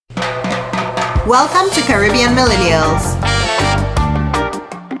Welcome to Caribbean Millennials.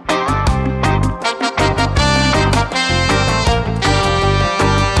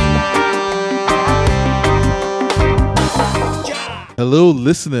 Hello,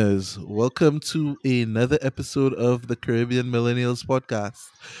 listeners. Welcome to another episode of the Caribbean Millennials podcast.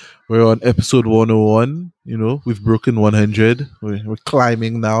 We're on episode 101. We've broken 100. We're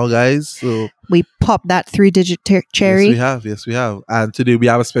climbing now, guys. So We popped that three-digit cherry. Yes, we have. And today we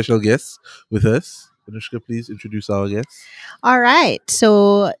have a special guest with us. Anushka, please introduce our guest. All right.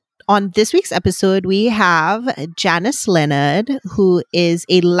 So on this week's episode, we have Janice Leonard, who is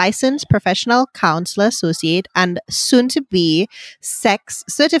a licensed professional counselor associate and soon to be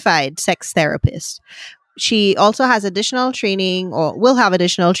certified sex therapist. She also has additional training or will have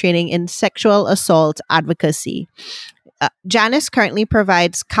additional training in sexual assault advocacy. Janice currently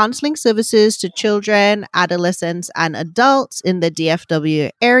provides counseling services to children, adolescents, and adults in the DFW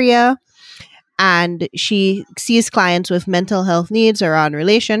area. And she sees clients with mental health needs around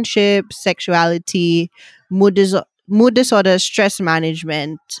relationships, sexuality, mood disorder, stress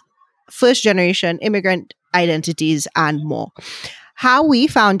management, first generation immigrant identities, and more. How we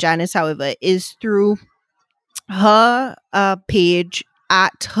found Janice, however, is through her page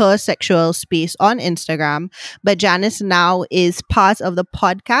at Her Sexual Space on Instagram. But Janice now is part of the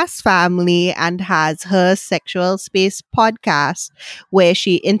podcast family and has Her Sexual Space podcast, where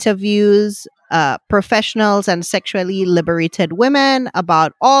she interviews professionals and sexually liberated women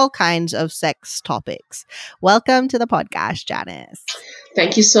about all kinds of sex topics. Welcome to the podcast, Janice.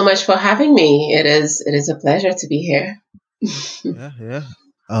 Thank you so much for having me. It is a pleasure to be here. Yeah.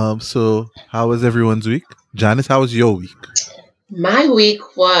 So how was everyone's week? Janice, how was your week? My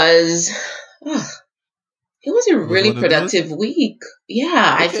week was it was a really productive week.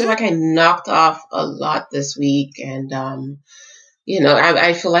 Yeah, okay. I feel like I knocked off a lot this week, and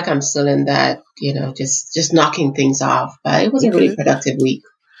I feel like I'm still in that, just knocking things off. But it was a really productive week.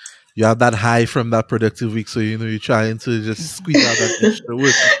 You have that high from that productive week, so you're trying to just squeeze out that extra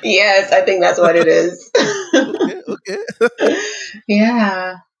work. Yes, I think that's what it is. Okay.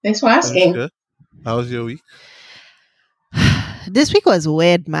 Yeah. Thanks for asking. How was your week? This week was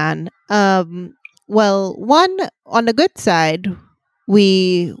weird, man. Well, one, on the good side,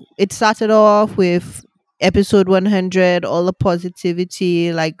 it started off with episode 100, all the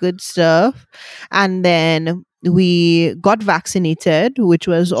positivity, like good stuff. And then we got vaccinated, which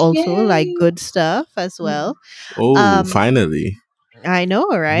was also like good stuff as well. Oh, finally. I know,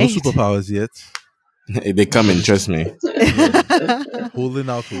 right? No superpowers yet. They come and trust me. Holding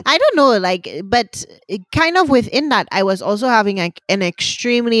out hope. I don't know, but kind of within that, I was also having an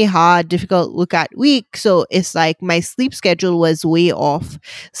extremely hard, difficult look at week. So it's like my sleep schedule was way off.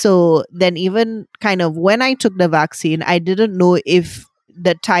 So then even kind of when I took the vaccine, I didn't know if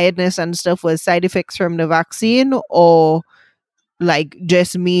the tiredness and stuff was side effects from the vaccine or like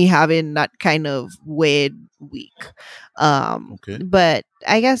just me having that kind of weird week. But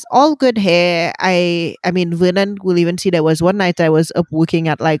I guess all good here. I mean, Vernon will even see there was one night I was up working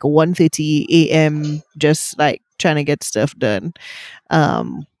at like 1:30 a.m. just like trying to get stuff done.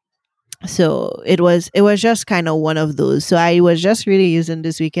 So it was just kind of one of those. So I was just really using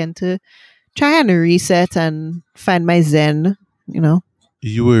this weekend to try and reset and find my zen,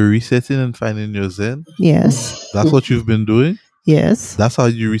 You were resetting and finding your zen? Yes. That's what you've been doing? Yes. That's how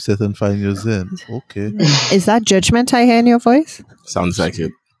you reset and find your zen. Okay. Is that judgment I hear in your voice? Sounds like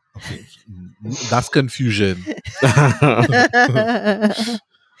it. Okay. That's confusion.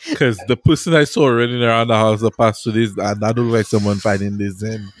 Because the person I saw running around the house the past 2 days, and I don't look like someone finding the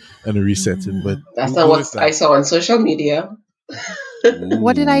zen and resetting. But that's not what I saw on social media.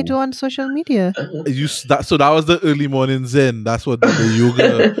 What did I do on social media? So that was the early morning zen. That's what the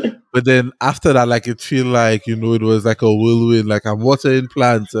yoga. But then after that, like it feel like it was like a whirlwind. Like I'm watering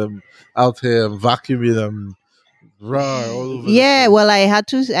plants. I'm out here. I'm vacuuming. I'm all over. Yeah, well, I had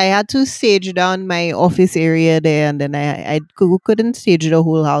to sage down my office area there, and then I couldn't sage the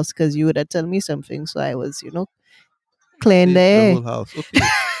whole house because you would have told me something. So I was, clean there. The whole house.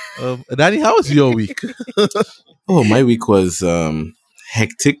 Okay. Danny, how was your week? Oh, my week was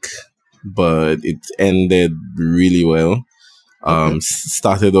hectic, but it ended really well.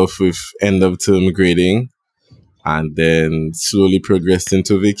 Started off with end of term grading, and then slowly progressed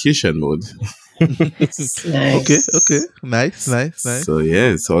into vacation mode. Nice. Okay. Nice. So yeah,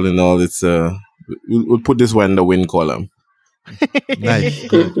 it's all in all, it's we'll put this one in the win column. Nice.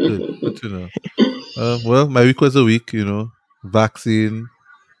 Good to know. Well, my week was a week, vaccine.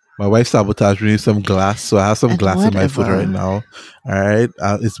 My wife sabotaged me some glass, so I have some glass in my foot right now. All right.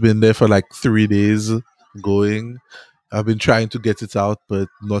 It's been there for like 3 days going. I've been trying to get it out, but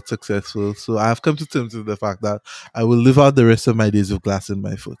not successful. So I've come to terms with the fact that I will live out the rest of my days with glass in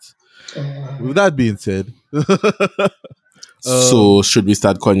my foot. With that being said, So should we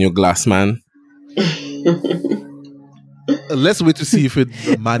start calling you Glass Man? let's wait to see if it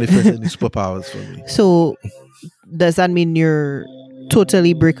manifests any superpowers for me. So does that mean you're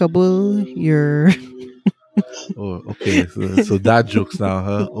totally breakable? You're Oh, okay. So that jokes now,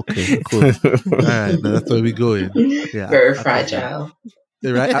 huh? Okay, cool. All right, now that's where we going. Yeah, Very I fragile.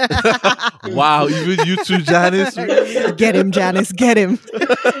 right? Wow, even you too, Janice. Really? Get him, Janice. Get him.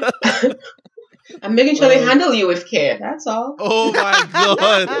 I'm making sure they handle you with care. That's all. Oh my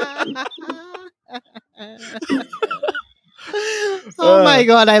god. Oh my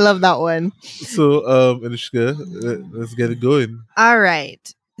god, I love that one. So, Anushka, let's get it going. All right.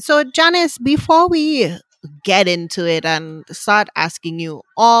 So, Janice, before we get into it and start asking you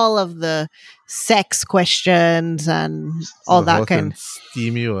all of the sex questions and all The that hot kind and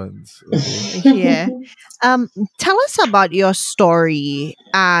steamy ones. Okay. yeah. Tell us about your story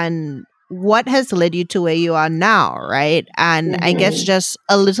and what has led you to where you are now, right? And I guess Mhm. just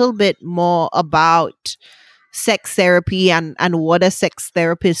a little bit more about sex therapy and what a sex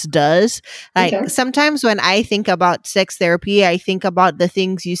therapist does. Like Okay. sometimes when I think about sex therapy, I think about the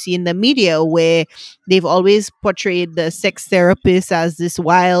things you see in the media where they've always portrayed the sex therapist as this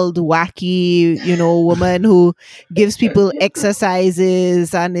wild, wacky, woman who gives people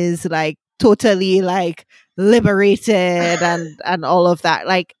exercises and is like totally like liberated and all of that.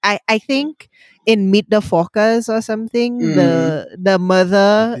 Like I think in Meet the Fockers or something, Mm. the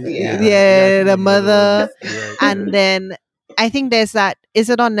mother, Yeah. I think the the mother mother, was. You're right. and then I think there's that. Is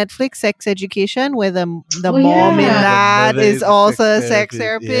it on Netflix? Sex Education, where the Oh mom in Yeah, the yeah. that mother is is a sex also a sex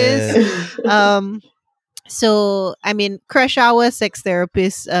therapist. therapist. Yeah. Um, so I mean, crush our sex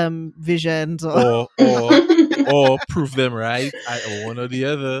therapist visions. Or prove them right. One or the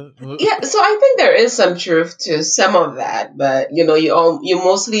other. Yeah, so I think there is some truth to some of that, but you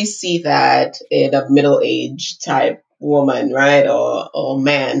mostly see that in a middle age type woman, right, or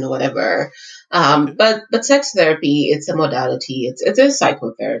man, whatever. Okay. But sex therapy, it's a modality. It's a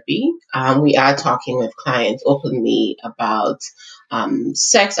psychotherapy. We are talking with clients openly about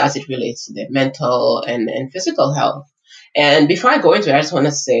sex as it relates to their mental and physical health. And before I go into it, I just want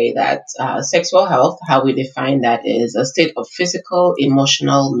to say that sexual health, how we define that, is a state of physical,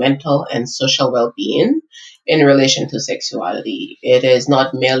 emotional, mental, and social well being in relation to sexuality. It is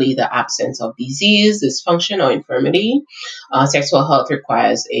not merely the absence of disease, dysfunction, or infirmity. Sexual health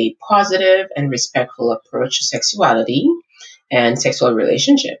requires a positive and respectful approach to sexuality and sexual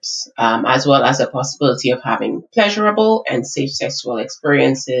relationships, as well as the possibility of having pleasurable and safe sexual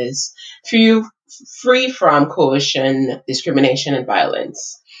experiences free, free from coercion, discrimination, and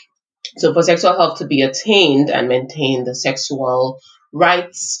violence. So, for sexual health to be attained and maintained, the sexual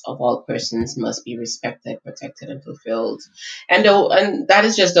rights of all persons must be respected, protected, and fulfilled. And that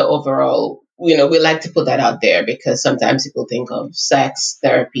is just the overall. We like to put that out there because sometimes people think of sex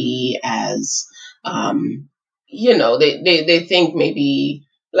therapy as, they think maybe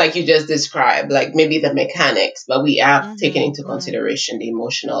like you just described, like maybe the mechanics, but we have taken into consideration the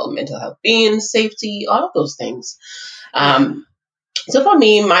emotional, mental health, being safety, all of those things. Yeah. So for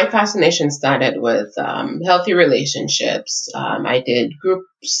me, my fascination started with healthy relationships. I did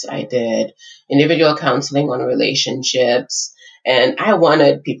groups, I did individual counseling on relationships, and I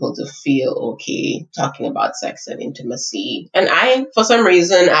wanted people to feel okay talking about sex and intimacy. And for some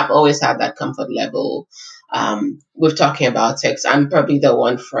reason, I've always had that comfort level with talking about sex. I'm probably the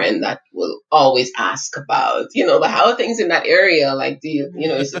one friend that will always ask about, like, how are things in that area? Like, do you,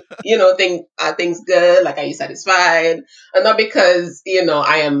 think are things good? Like, are you satisfied? And not because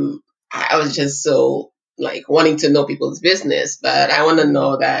I was just so like wanting to know people's business, but I want to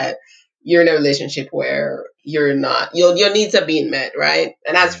know that you're in a relationship where you're not your needs are being met, right?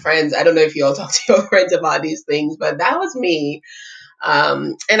 And as friends, I don't know if you all talk to your friends about these things, but that was me.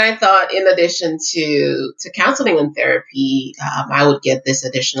 And I thought, in addition to counseling and therapy, I would get this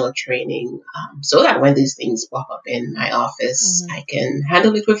additional training so that when these things pop up in my office, I can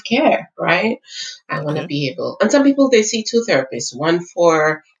handle it with care, right? I want to Okay. be able. And some people, they see two therapists, one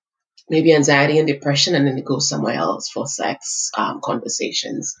for maybe anxiety and depression, and then they go somewhere else for sex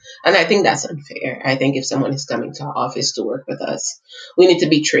conversations. And I think that's unfair. I think if someone is coming to our office to work with us, we need to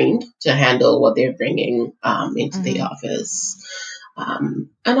be trained to handle what they're bringing into the office. And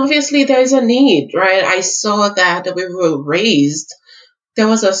obviously, there's a need, right? I saw that we were raised. There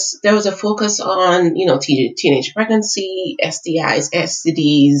was a focus on teenage pregnancy, STIs,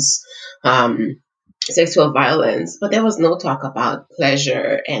 STDs, sexual violence, but there was no talk about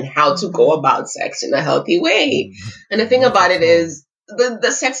pleasure and how to go about sex in a healthy way. And the thing Not about at it all. is,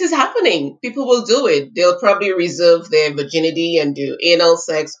 the sex is happening. People will do it. They'll probably reserve their virginity and do anal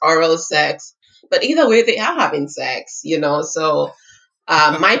sex, oral sex, but either way, they are having sex, So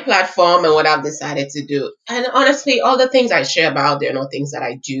my platform and what I've decided to do. And honestly, all the things I share about, they're not things that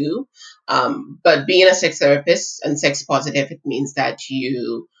I do. But being a sex therapist and sex positive, it means that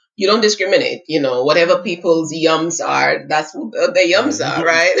you don't discriminate. Whatever people's yums are, that's what their Yeah, yums are,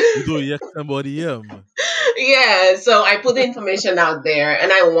 right? you don't yuck somebody Yeah, so I put the information out there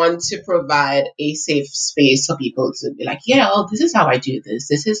and I want to provide a safe space for people to be like, yeah, oh, this is how I do this.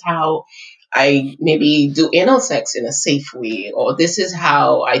 This is how I maybe do anal sex in a safe way, or this is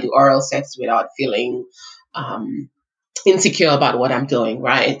how I do oral sex without feeling um, insecure about what I'm doing,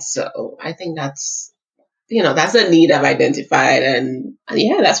 right? So I think that's a need I've identified, and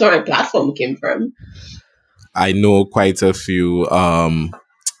yeah, that's where my platform came from. I know quite a few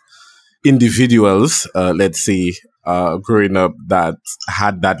individuals, let's say, growing up that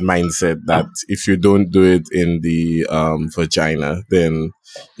had that mindset that if you don't do it in the vagina, then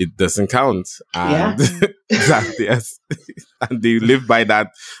it doesn't count, and Yeah. that yes, and they live by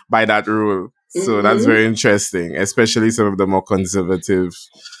that rule. So that's Hmm. very interesting, especially some of the more conservative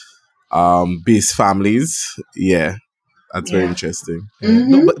based families. Yeah, that's very Yeah. interesting. Yeah.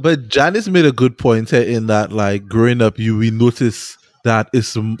 No, Hmm. but Janice made a good point here in that, like, growing up, we notice that it's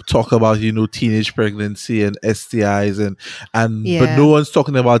some talk about teenage pregnancy and STIs, and but no Yeah. one's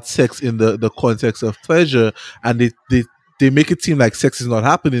talking about sex in the context of pleasure, and they make it seem like sex is not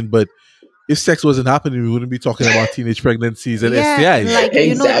happening, but if sex wasn't happening, we wouldn't be talking about teenage pregnancies and Yeah, STIs. like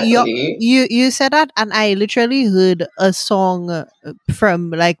Exactly. you said that, and I literally heard a song from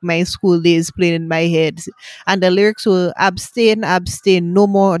like my school days playing in my head, and the lyrics were "Abstain, abstain, no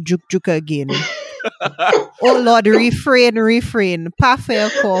more juk juk again." Oh Lord, refrain, refrain, pafail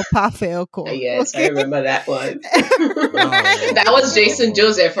call. Yes, I Okay, remember that one. Wow, That wow, was wow, wow, Jason wow.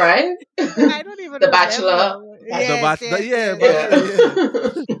 Joseph, right? I don't even The remember. Bachelor. The Yes, bachelor, yes, yeah, yes, bachelor, yes.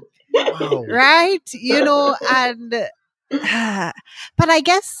 yeah. Yeah. Wow. Right, and but I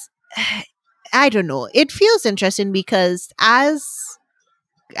guess I don't know. It feels interesting because as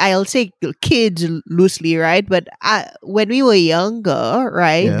I'll say kids loosely, right? But when we were younger,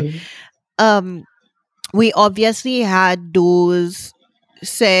 right? Yeah. Mhm. Um, we obviously had those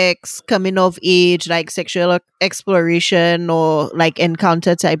sex coming of age, like sexual exploration or like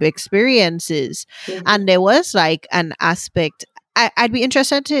encounter type experiences, and Mhm. there was like an aspect. I'd be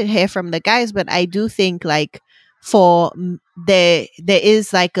interested to hear from the guys, but I do think like there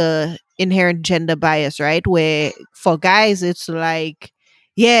is like a inherent gender bias, right? Where for guys it's like,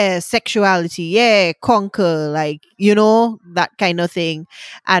 yeah, sexuality, yeah, conquer, like that kind of thing,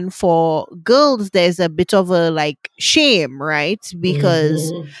 and for girls there's a bit of a like shame, right?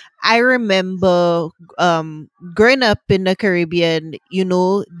 Because Mhm. I remember growing up in the Caribbean,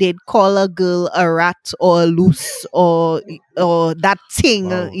 they'd call a girl a rat or a loose or that thing,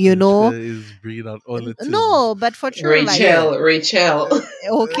 Wow. Angelica is bringing out all the terms. no, but for true, like, Yeah. Rachel.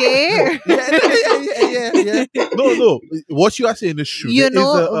 okay. Yeah, no, yeah. No, no. What you are saying is true. There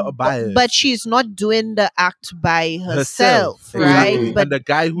is a But bias she's not doing the act by herself, herself, right? exactly. Mhm. But And the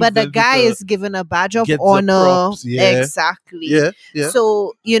guy who's but the there with guy the is given a badge of gets the honor, props. Yeah, exactly. yeah.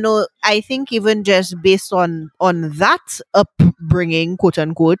 So I think even just based on that upbringing, quote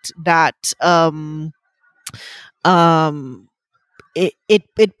unquote, that um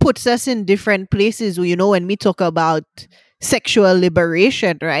it puts us in different places, when we talk about sexual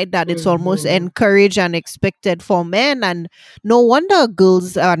liberation, right? That it's almost Mhm. encouraged and expected for men, and no wonder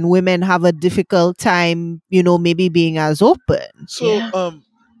girls and women have a difficult time, maybe being as open. So Yeah.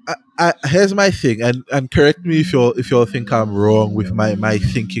 here's my thing, and correct me if y'all think I'm wrong with my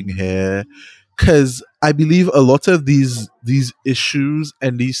thinking here, because I believe a lot of these issues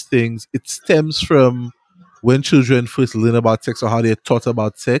and these things, it stems from when children first learn about sex or how they're taught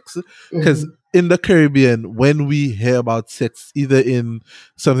about sex. Because Mhm. in the Caribbean, when we hear about sex, either in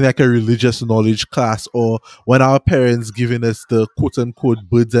something like a religious knowledge class or when our parents giving us the quote unquote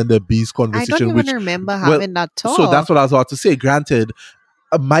birds and the bees I don't conversation, even which, remember well, having that so talk. that's what I was about to say. Granted,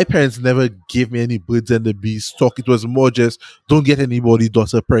 my parents never gave me any birds and the bees talk. It was more just don't get anybody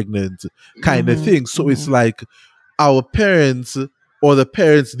daughter pregnant kind of Mhm. thing. So it's Mhm. like our parents or the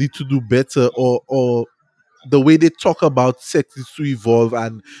parents need to do better, or the way they talk about sex is to evolve,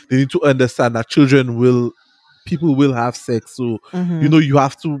 and they need to understand that people will have sex. So Hmm. you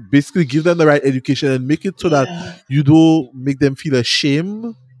have to basically give them the right education and make it so that Yeah. you don't make them feel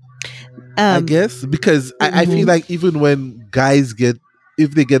ashamed, I um guess. Because I feel Mhm. like even when guys get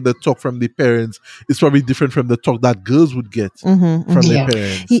if they get the talk from the parents, it's probably different from the talk that girls would get Mm-hmm, from mm-hmm. their Yeah.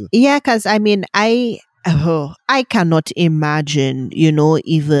 parents. Yeah, because I mean, I cannot imagine,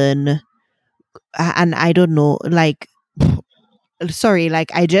 even, and I don't know, like, sorry,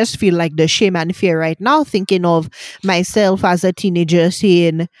 like I just feel like the shame and fear right now, thinking of myself as a teenager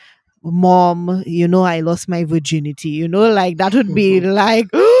saying, "Mom, I lost my virginity." Like that would be like,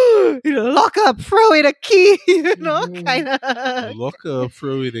 lock up, throw away the key, Mhm. kind of. Lock up,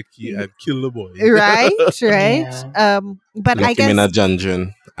 throw away the key, and kill the boy. Right, right. Yeah. But I Lock him in a guess,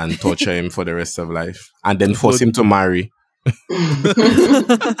 dungeon and torture him for the rest of life, and then force But him to marry.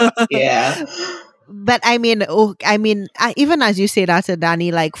 Yeah. but even as you say that to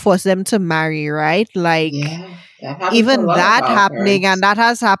Danny, like force them to marry, right? Like Yeah. That happened to a even lot of that our happening, and parents. that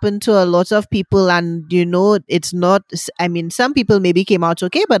has happened to a lot of people, and it's not. I mean, some people maybe came out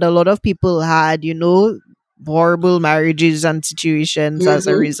okay, but a lot of people had horrible marriages and situations as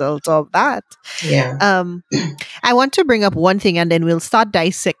a Mm-hmm. result of that. Yeah. Um, I want to bring up one thing, and then we'll start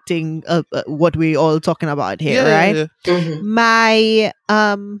dissecting what we're all talking about here, yeah, right? yeah. Mm-hmm. My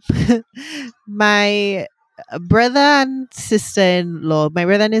my brother and sister-in-law, my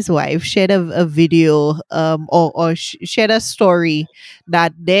brother and his wife shared a video, or shared a story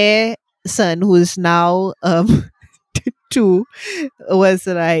that their son, who's now 2, was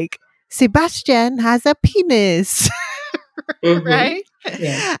like, Sebastian has a penis. Mm-hmm. Right?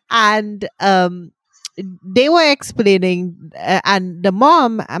 Yeah. And they were explaining, and the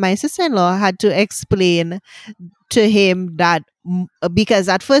mom, my sister-in-law, had to explain to him that, because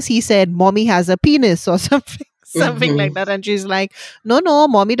at first he said mommy has a penis or something like Mm-hmm. that, and she's like, no,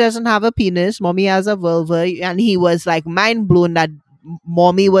 mommy doesn't have a penis, mommy has a vulva. And he was like mind blown that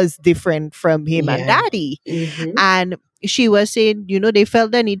mommy was different from him and Yeah. daddy. Mm-hmm. And she was saying, they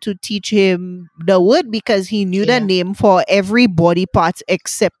felt the need to teach him the word because he knew the Yeah. name for every body part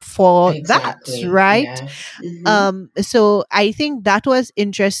except for that, Exactly. right? Yeah. Mm-hmm. So I think that was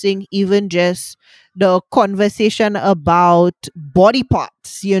interesting, even just the conversation about body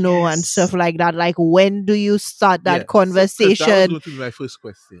parts, and stuff Yes. like that. Like, when do you start Yeah. that So, 'cause that was conversation? going to be my first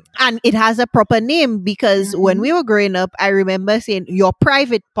question. And it has a proper name, because when Mm-hmm. we were growing up, I remember saying your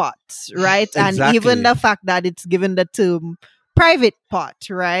private parts, right? And even Exactly. the fact that it's given the term private part,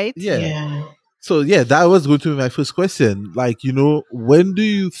 right? Yeah. Yeah. So yeah, that was going to be my first question. Like, when do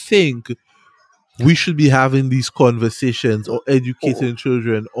you think we should be having these conversations or educating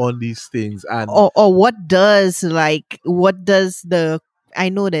children on these things? And Or what does the, I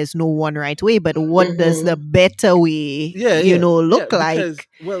know there's no one right way, but what does the Mm-hmm. better way, yeah, look like? because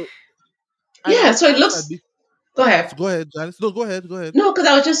well, and Yeah. I'll So it answer. looks. Go ahead. Go ahead, Janice. No, go ahead. Go ahead. No, because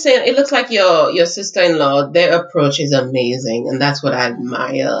I was just saying, it looks like your sister-in-law, their approach is amazing, and that's what I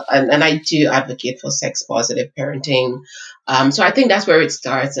admire. And I do advocate for sex-positive parenting. So I think that's where it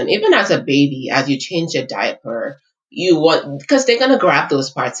starts. And even as a baby, as you change your diaper, you want, because they're gonna grab those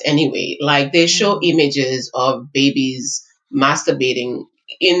parts anyway. Like they show Mhm. images of babies masturbating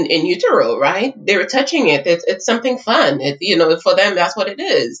in utero, right? They're touching it. It's something fun. For them, that's what it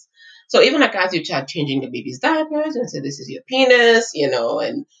is. So even like as you start changing the baby's diapers and say this is your penis,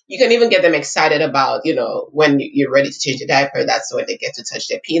 and you can even get them excited about, when you're ready to change the diaper, that's when they get to touch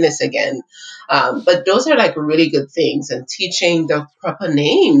their penis again. But those are like really good things, and teaching the proper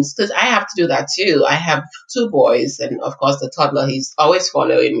names, because I have to do that too. I have 2 boys, and of course the toddler, he's always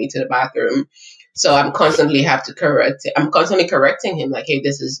following me to the bathroom. So I'm constantly correcting him, like, hey,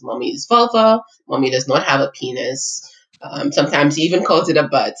 this is mommy's vulva. Mommy does not have a penis. Sometimes he even calls it a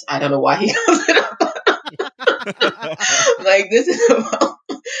butt. I don't know why he calls it a like this is about,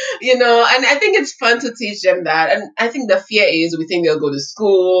 and I think it's fun to teach them that. And I think the fear is we think they'll go to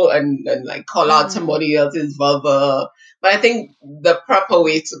school and like call out Mhm. somebody else's vulva. But I think the proper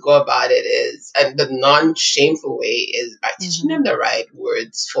way to go about it is, and the non-shameful way is by teaching them Mhm. the right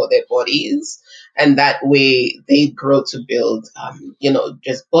words for their bodies. And that way they grow to build,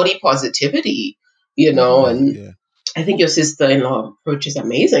 just body positivity, Mhm. Yeah, and yeah. I think your sister-in-law approach is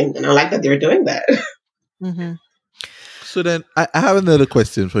amazing, and I like that they're doing that. Mhm. So then I have another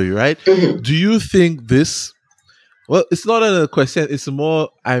question for you, right? Mhm. Do you think this, well, it's not a question, it's more,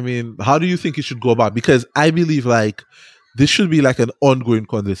 I mean, how do you think it should go about? Because I believe like this should be like an ongoing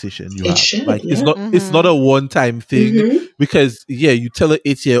conversation you It have. should, Like it's yeah. not Mhm. a one-time thing. Mm-hmm. Because yeah, you tell an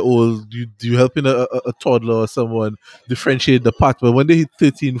 8-year-old, you helping a toddler or someone differentiate the part, but when they hit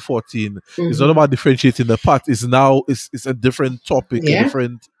 13, 14, it's not Mm-hmm. about differentiating the part. It's a different topic, a Yeah.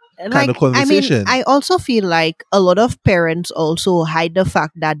 different kind of Like, I mean, conversation. I also feel like a lot of parents also hide the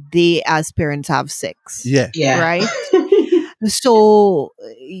fact that they as parents have sex, Yeah. Yeah. right? So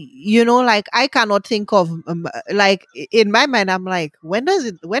like I cannot think of like in my mind I'm like, when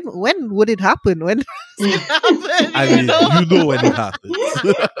would it happen, when does it happen, I mean, you know when it happens.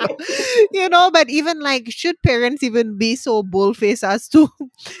 but even like, should parents even be so bold-faced as to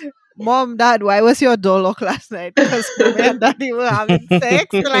mom, dad, why was your door locked last night? Because mommy and daddy were having sex,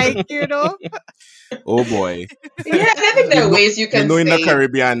 like, Oh boy. Yeah, and I think You there are know, ways you can in the say.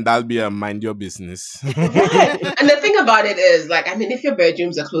 Caribbean, that'll be a mind your business. Yeah, and the thing about it is, like, I mean, if your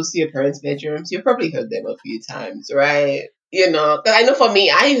bedrooms are close to your parents' bedrooms, you probably heard them a few times, right? 'Cause I know for me,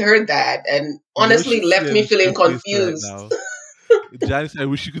 I heard that, and You honestly, should see left me feeling Anushka's face right confused. now. Janice, I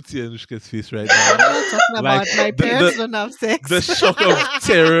wish you could see Anushka's face right What now. are you talking Like about? My the parents don't have sex. the shock of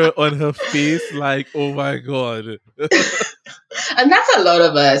terror on her face, like, oh my god. And that's a lot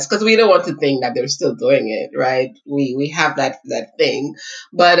of us because we don't want to think that they're still doing it, right? We have that thing,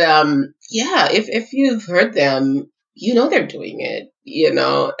 but yeah, if you've heard them, they're doing it,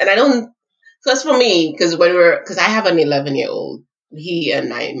 and I don't. Because for me, because I have an 11-year-old, he and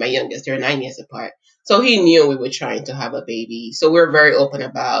my youngest, they're 9 years apart, so he knew we were trying to have a baby, so we're very open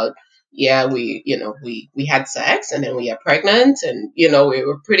about. Yeah, we had sex and then we are pregnant, and we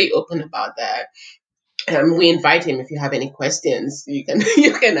were pretty open about that. We invite him, if you have any questions, you can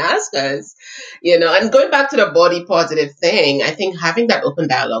you can ask us, and going back to the body positive thing, I think having that open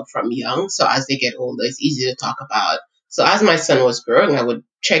dialogue from young, so as they get older, it's easy to talk about. So as my son was growing, I would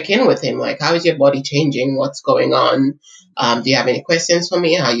check in with him, like, how is your body changing, what's going on, do you have any questions for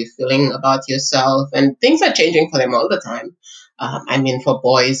me, how are you feeling about yourself, and things are changing for them all the time. I mean, for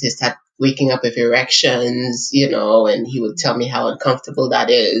boys, they start waking up with erections, and he would tell me how uncomfortable that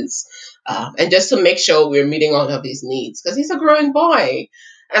is, and just to make sure we're meeting all of his needs because he's a growing boy.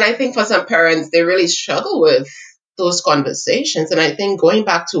 And I think for some parents, they really struggle with those conversations. And I think going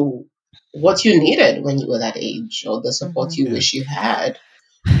back to what you needed when you were that age or the support Mhm. you Yeah. wish you had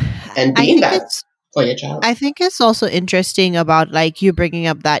and I being think that it's for your child. I think it's also interesting about like you bringing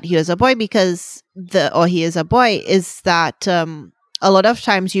up that he was a boy, because he is a boy, is that a lot of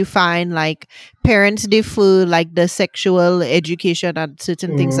times you find like parents defer like the sexual education and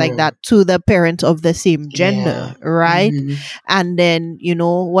certain things like Mm, that to the parent of the same yeah. gender, right? Hmm. And then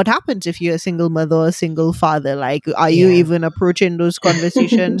what happens if you're a single mother or a single father? Like, are you Yeah. even approaching those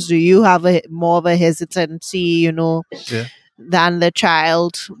conversations? Do you have a more of a hesitancy, Yeah. than the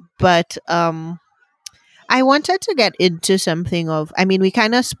child? But I wanted to get into something of, I mean, we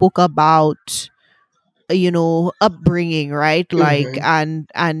kind of spoke about, upbringing, right? Like, Hmm.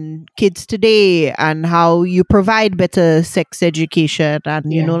 and kids today, and how you provide better sex education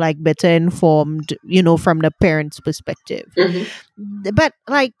and, Yeah. like better informed, from the parents' perspective. Hmm. But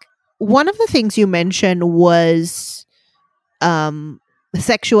like, one of the things you mentioned was um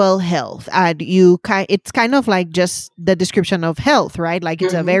sexual health, and it's kind of like just the description of health, right? Like,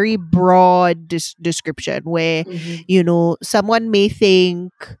 it's a Hmm. very broad description where Hmm. someone may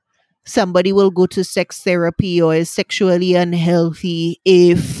think somebody will go to sex therapy or is sexually unhealthy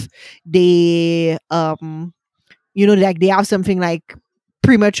if they like they have something like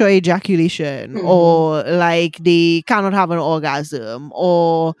premature ejaculation, Hmm. or like they cannot have an orgasm,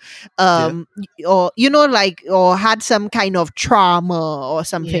 or Yeah. like, or had some kind of trauma or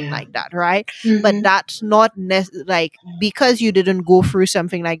something Yeah. like that, right? But Hmm. that's not like, because you didn't go through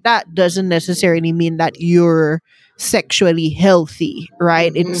something like that doesn't necessarily mean that you're sexually healthy,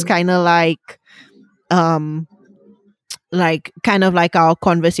 right? It's Hmm. kind of um kind of like our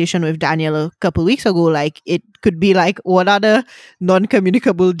conversation with Daniel a couple weeks ago. Like, it could be like, what are the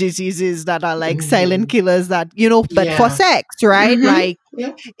non-communicable diseases that are like silent Hmm. killers, that but for Yeah. sex, right? Hmm. Like,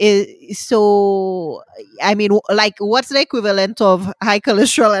 Yep. so I mean, like, what's the equivalent of high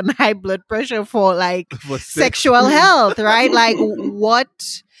cholesterol and high blood pressure for like For sex. sexual health, right? Like, what?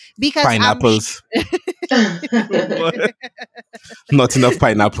 Because Pineapples. What? Not enough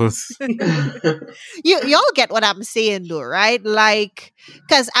pineapples. y'all get what I'm saying, though, right? Like,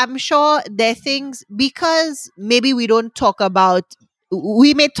 because I'm sure there are things, because maybe we may talk about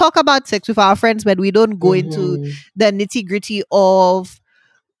sex with our friends, but we don't go into Mhm. the nitty gritty of,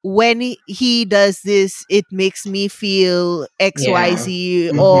 when he does this, it makes me feel Yeah.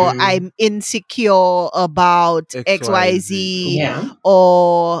 XYZ, or Mhm. I'm insecure about XYZ. XYZ, Yeah.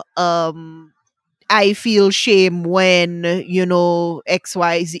 or I feel shame when,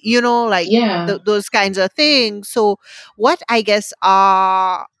 XYZ, like Yeah. those kinds of things. So, what I guess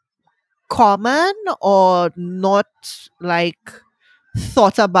are common or not, like,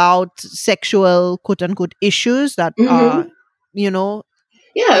 thought about sexual quote unquote issues that are, Mhm. you know,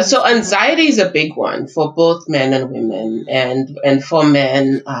 Yeah, so anxiety is a big one for both men and women, and for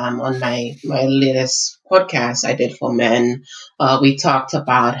men, on my latest podcast I did for men, we talked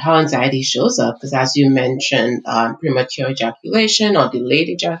about how anxiety shows up because, as you mentioned, premature ejaculation or delayed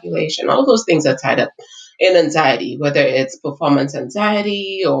ejaculation, all those things are tied up in anxiety, whether it's performance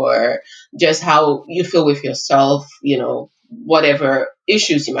anxiety or just how you feel with yourself, whatever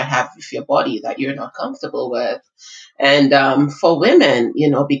issues you might have with your body that you're not comfortable with. And for women,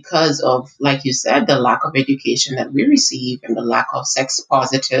 because of, like you said, the lack of education that we receive and the lack of sex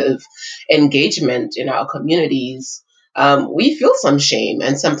positive engagement in our communities, we feel some shame.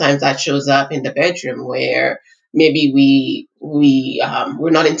 And sometimes that shows up in the bedroom where maybe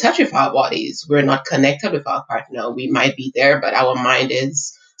we're not in touch with our bodies. We're not connected with our partner. We might be there, but our mind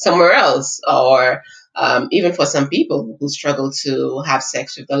is somewhere else. Or even for some people who struggle to have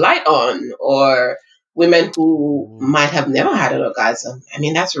sex with the light on, or women who might have never had an orgasm. I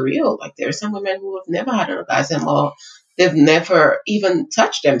mean, that's real. Like, there are some women who have never had an orgasm, or they've never even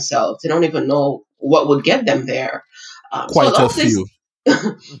touched themselves. They don't even know what would get them there. So a Quite lot a of this, few.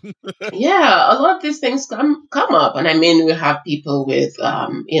 yeah, a lot of these things come up, and I mean, we have people with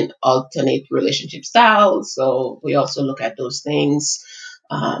in alternate relationship styles, so we also look at those things.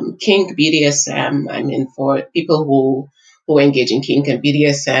 Kink, BDSM. I mean, for people who engage in kink and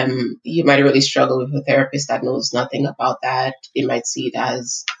BDSM, you might really struggle with a therapist that knows nothing about that. They might see it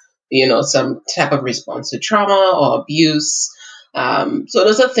as, some type of response to trauma or abuse. So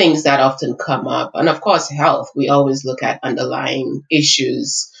those are things that often come up. And of course, health. We always look at underlying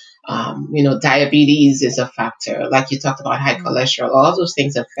issues. Diabetes is a factor. Like you talked about, high cholesterol. All those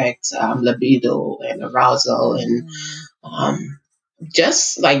things affect libido and arousal, and um,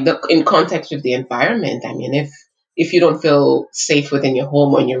 just like in context with the environment. I mean, if you don't feel safe within your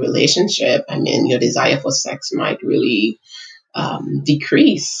home or in your relationship, I mean, your desire for sex might really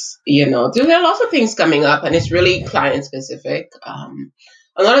decrease. There are lots of things coming up, and it's really client specific.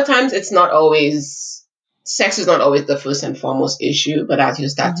 A lot of times, it's not always sex is not always the first and foremost issue, but as you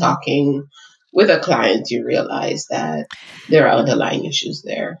start talking with a client, you realize that there are underlying issues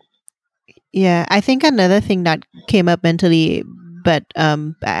there. Yeah, I think another thing that came up mentally, but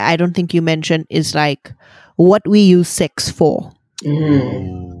I don't think you mentioned, is like what we use sex for,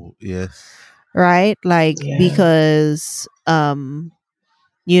 Oh, yes. right? Like, Yeah. because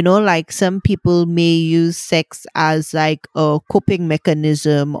like some people may use sex as like a coping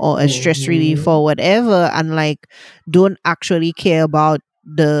mechanism or a stress relief Mhm. or whatever, and like don't actually care about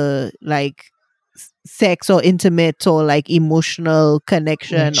the like sex or intimate or like emotional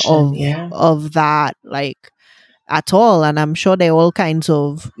connection Connection, of yeah. that, like, at all. And I'm sure there are all kinds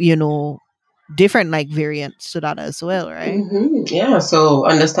of different like variants to that as well, right? Yeah. So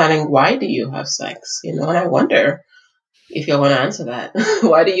understanding, why do you have sex? And I wonder if you want to answer that.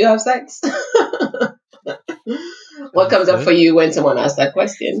 Why do you have sex? What comes up for Okay. you when someone asks that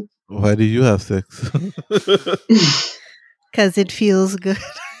question? Why do you have sex? Because it feels good.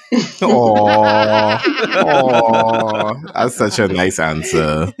 Oh, oh, that's such a nice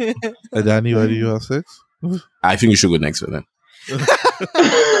answer. Danny, why do you have sex? I think you should go next with them.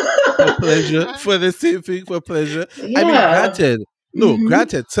 For pleasure, for the same thing, for pleasure. I mean, Yeah. hmm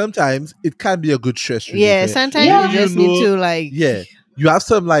granted, sometimes it can be a good stress relief. Yeah, Eh? sometimes Maybe you Yeah. just need to like. yeah, you have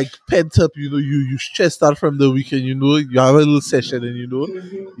some like pent up, you stressed out from the weekend, you have a little session, and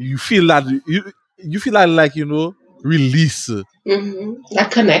hmm you feel that you feel like release, That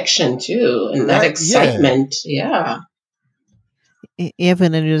connection too, and that right? Yeah. excitement. Yeah.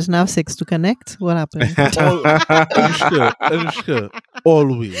 Even if it doesn't have sex to connect, what happened? All Anushka,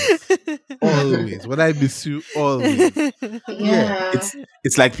 always. When I miss you, always. Yeah. Yeah.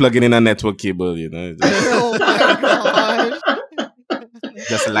 it's like plugging in a network cable, you know. Oh my god.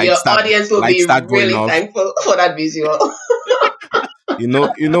 Just Your audience will light be start going really off. thankful for that visual. You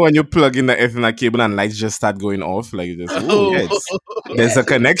know when you plug in the Ethernet cable and lights just start going off, like just Oh, there's a Yes.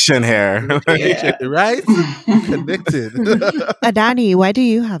 connection here. connection, Yeah. right? You connected. Adani, why do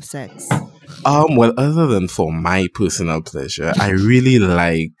you have sex? Well, other than for my personal pleasure, I really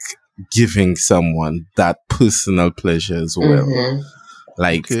like giving someone that personal pleasure as well. hmm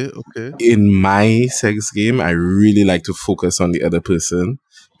Like Okay. in my sex game, I really like to focus on the other person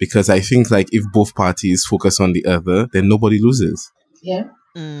because I think like if both parties focus on the other, then nobody loses. Yeah.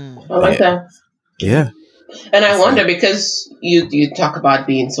 Mm. I like Yeah, that. Yeah. yeah. And I It's wonder, like because you talk about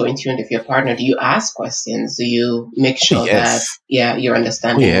being so in tune with your partner, do you ask questions? Do you make oh sure that, yes, you're oh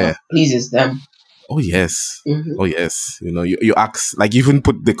understanding yeah, what pleases them? oh yes, hmm oh yes. You ask like even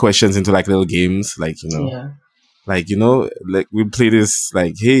put the questions into like little games, Yeah. like we play this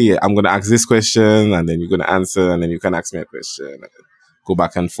like, hey, I'm gonna ask this question and then you're gonna answer and then you can ask me a question. go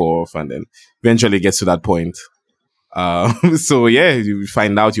back and forth, and then eventually it gets to that point. So yeah, you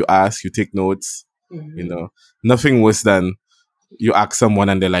find out, you ask, you take notes. You know, nothing worse than you ask someone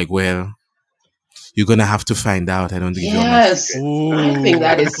and they're like, "Well, you're gonna have to find out. I don't give you all my Yes, secret." I think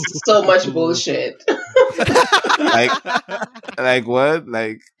that is so much bullshit. Like, like what?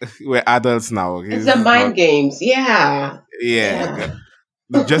 Like we're adults now. Okay? It's This the is not. mind games. Yeah. Yeah,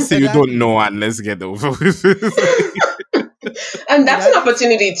 Yeah. just say And you I, don't know and let's get over with it. And and that's I, an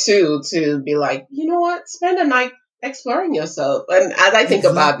opportunity too to be like, you know what, spend a night exploring yourself. And as I think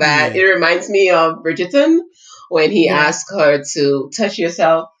about that, exactly. it reminds me of Bridgerton when he Yeah. asked her to touch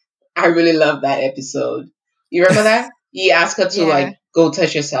yourself. I really love that episode. You remember that? He asked her to Yeah. like go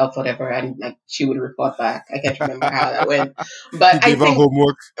touch yourself, whatever, and like she would report back. I can't remember how that went. But He I gave her think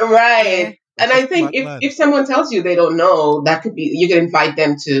homework. Yeah. right. And That's a I think smart man. if someone tells you they don't know, that could be you can invite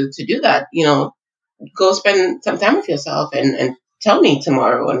them to do that, go spend some time with yourself and tell me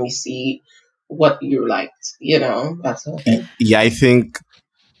tomorrow when we see what you liked, that sort of thing. Yeah, I think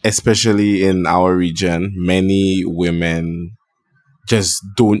especially in our region, many women just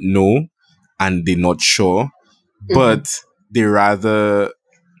don't know and they're not sure, Hmm. but they rather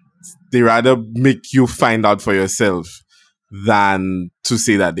they rather make you find out for yourself than to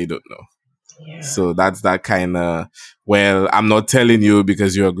say that they don't know. Yeah. So that's that kind of, well, I'm not telling you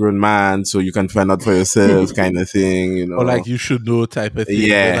because you're a grown man, so you can find out for yourself kind of thing, Or like you should know type of thing. But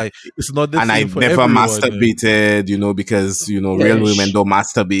Yeah. like it's not the And I same for never everyone. masturbated, because, real women There's, don't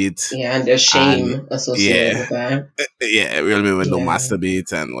masturbate. yeah, and there's And shame associated yeah, with that. yeah, real women don't Yeah.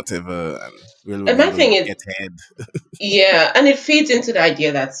 masturbate and whatever. And real And women my thing don't is, get head. yeah, and it feeds into the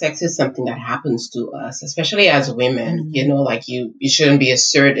idea that sex is something that happens to us, especially as women. Like you shouldn't be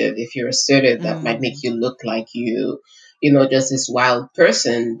assertive. If you're assertive, that might make you look like just this wild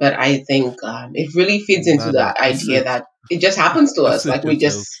person. But I think it really feeds into No, no. the idea Assert, that it just happens to us. assert Like we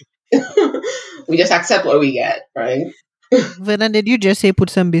yourself. just we just accept what we get, right? Vernon, did you just say put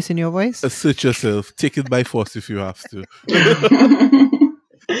some bass in your voice? Assert yourself. Take it by force if you have to.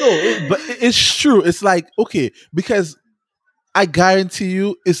 No, but it's true. It's like, okay, because I guarantee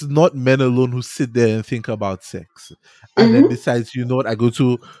you it's not men alone who sit there and think about sex and then Hmm. decides, you know what, I go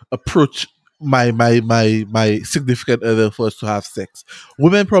to approach my significant other for us to have sex.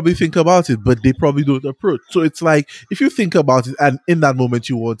 Women probably think about it, but they probably don't approach. So it's like if you think about it and in that moment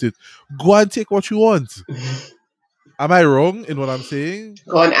you want it, go and take what you want. Am I wrong in what I'm saying?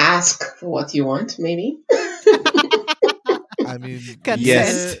 Go and ask for what you want, maybe. I mean,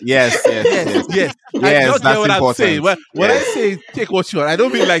 Yes, Consent. yes, yes, yes, yes. yes. Yes, Y'all get that's what I'm saying. important. When I Yes, say take what you want, I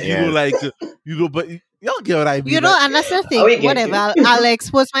don't mean like yes. but y'all get what I You mean. know, Like, and that's the Oh, thing. we get Whatever, you. I'll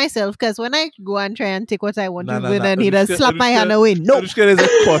expose myself because when I go and try and take what I want, nah, you nah, win nah. and he does slap my hand away. No. Anushka is a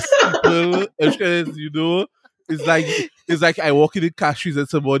cost people. Anushka is, it's like I walk in the cashews and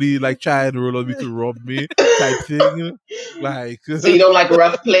somebody like try and roll on me to rob me type thing. Like, So you don't like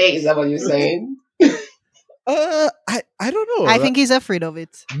rough play? Is that what you're saying? I don't know. I think he's afraid of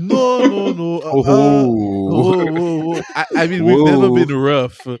it. No, no, no. Oh, Whoa, whoa, whoa. I mean, we've never whoa. been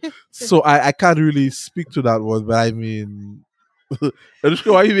rough, so I can't really speak to that one. But I mean,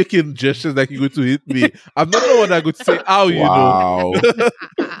 Anushka, why are you making gestures like you're going to hit me? I'm not the one that going to say, "Ow," Wow.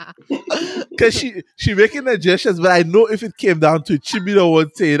 because she making the gestures. But I know if it came down to it, she'd be the one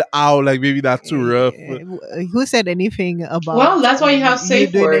saying, "Ow," like maybe that's too rough. Who said anything about Well, that's why you have you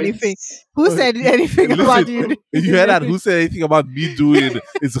safe doing anything? words. Who said anything about you? Listen, you heard that? Who said anything about me doing?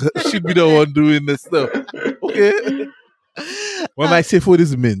 She'd be the one doing the stuff. Okay. Well, my safe word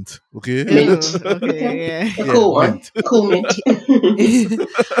is mint. Okay. Mint. Okay, Okay. yeah. A Yeah, cool one. mint. A cool mint.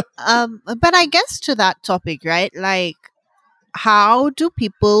 But I guess to that topic, right? Like, how do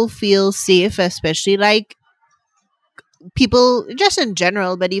people feel safe, especially like people just in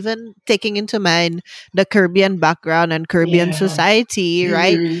general, but even taking into mind the Caribbean background and Caribbean Yeah. society,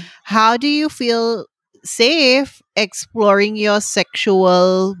 right? Mhm. How do you feel safe exploring your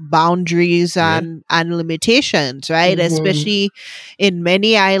sexual boundaries Yeah. and limitations, right? Mhm. Especially in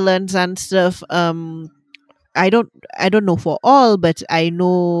many islands and stuff. I don't I don't know for all, but I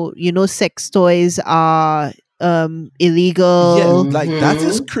know, sex toys are Yeah, illegal. like that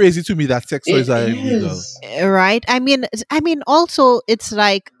is Mhm. crazy to me that sex toys It are illegal. is. Right, I mean also it's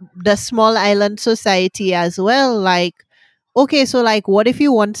like the small island society as well, like, okay, so like what if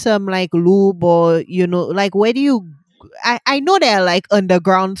you want some like lube, or like where do you, I know there are like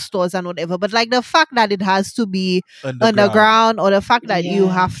underground stores and whatever, but like the fact that it has to be Underground. underground, or the fact that you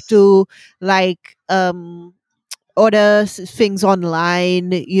have Yes. to like order things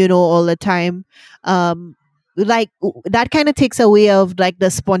online, all the time, like that kind of takes away of like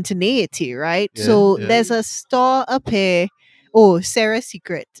the spontaneity, right? Yeah, So yeah. there's a store up here oh, Sarah's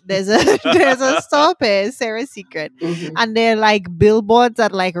Secret. There's a there's a store here, Sarah's Secret, Hmm. and they're like billboards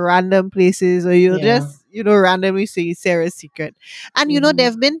at like random places, or you'll Yeah. just randomly see Sarah's Secret. And there Hmm.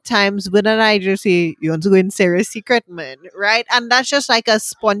 have been times when I just say, "You want to go in Sarah's Secret, man?" Right? And that's just like a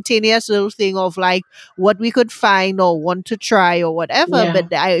spontaneous little thing of like what we could find or want to try or whatever. Yeah.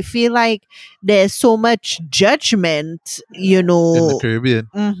 But I feel like there's so much judgment, In the Caribbean.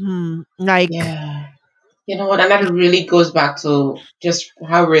 like. Yeah. You know what? And that really goes back to just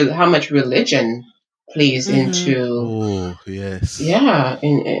how much religion plays Mm-hmm. into, Oh, yes. yeah,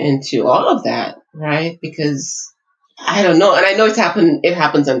 into all of that, right? Because I don't know, and I know it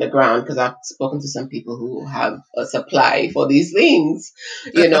happens underground because I've spoken to some people who have a supply for these things,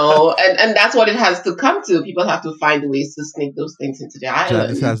 and that's what it has to come to. People have to find ways to sneak those things into the Janice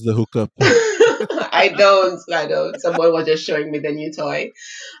island. has the hookup. I don't. Someone was just showing me the new toy.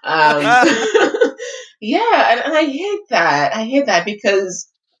 Um, yeah, and I hate that. I hate that because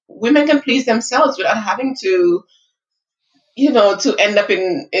women can please themselves without having to end up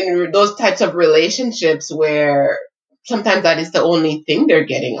in those types of relationships where sometimes that is the only thing they're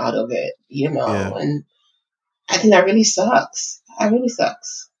getting out of it. Yeah. And I think that really sucks. That really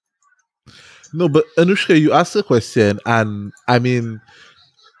sucks. No, but Anushka, you asked a question, and I mean,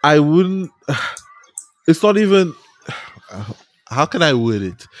 I wouldn't. It's not even. How can I word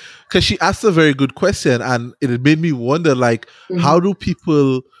it? Because she asked a very good question, and it made me wonder, like, how Hmm. do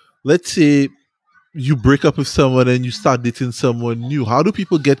people, let's say, you break up with someone and you start dating someone new, how do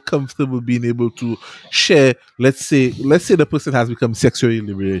people get comfortable being able to share? Let's say the person has become sexually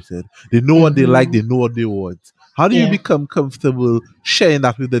liberated, they know what they like, Hmm. they know what they want. How do you Yeah. become comfortable sharing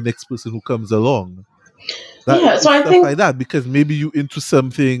that with the next person who comes along? That Yeah. So it's I stuff think. like that, because maybe you into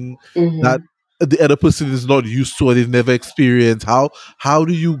something that Hmm. the other person is not used to or they've never experienced. How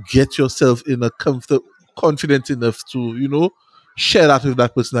do you get yourself in a comfort confident enough to share that with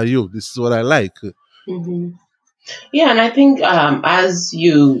that person? That, yo, this is what I like. Hmm. Yeah, and I think as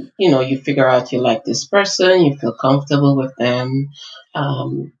you figure out you like this person, you feel comfortable with them.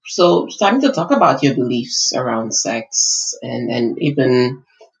 So starting to talk about your beliefs around sex, and even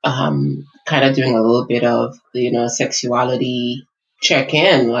kind of doing a little bit of sexuality check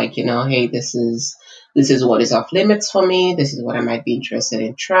in, like hey, this is what is off limits for me. This is what I might be interested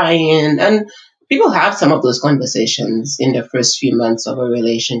in trying, and people have some of those conversations in the first few months of a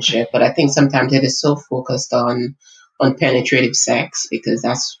relationship, but I think sometimes it is so focused on penetrative sex because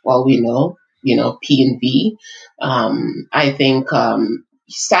that's all we know, P and V. I think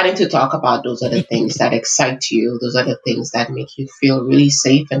starting to talk about those other things that excite you, those other things that make you feel really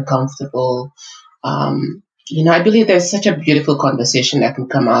safe and comfortable. I believe there's such a beautiful conversation that can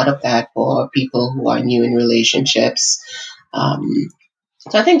come out of that for people who are new in relationships.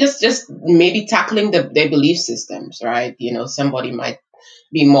 So I think just maybe tackling their belief systems, right? Somebody might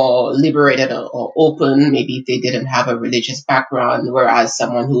be more liberated or open, maybe if they didn't have a religious background, whereas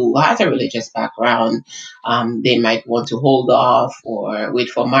someone who has a religious background, they might want to hold off or wait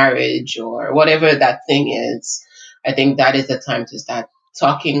for marriage or whatever that thing is. I think that is the time to start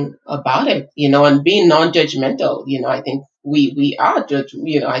talking about it, and being non-judgmental. I think we are judge.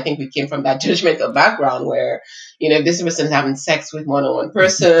 I think we came from that judgmental background where, if this person is having sex with more than one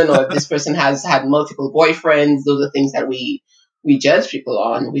person, or if this person has had multiple boyfriends, those are things that we judge people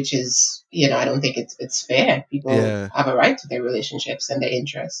on, which is, I don't think it's fair. People Yeah. have a right to their relationships and their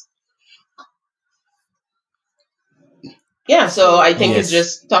interests. Yeah, so So I think it's Yes.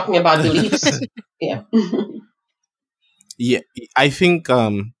 just talking about beliefs. Yeah. Yeah, I think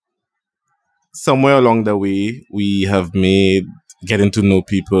somewhere along the way we have made getting to know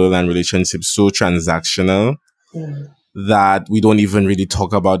people and relationships so transactional Mm. that we don't even really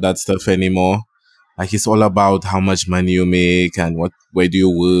talk about that stuff anymore. Like it's all about how much money you make and where do you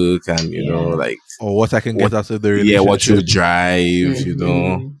work and Yeah. like Or what I can what get out of the what you relationship. drive,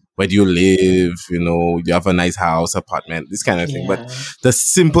 Hmm. where do you live, you have a nice house, apartment, this kind of thing. But Yeah. the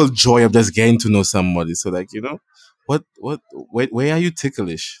simple joy of just getting to know somebody. So like, where are you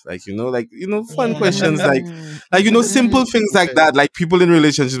ticklish? Like, fun Yeah. questions mm, simple things like that. Like people in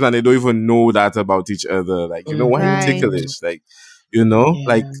relationships and they don't even know that about each other. Like, why are you right. Hmm. ticklish? Like,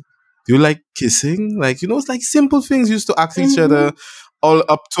 like Yeah. do you like kissing? Like, it's like simple things you used to ask each Hmm. other all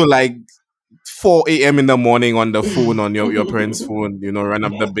up to like 4 a.m. in the morning on the phone, on your parents' phone, run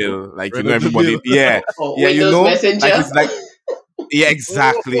up the bill. Like, Run up the everybody, bill. yeah. Or Yeah, Windows like Messenger. it's like, yeah,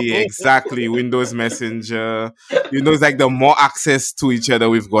 exactly. Windows Messenger. It's like the more access to each other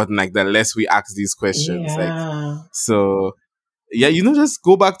we've gotten, like the less we ask these questions. Like, Yeah. so yeah, just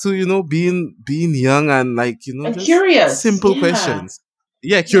go back to, being young and like, I'm just curious. simple Yeah. questions.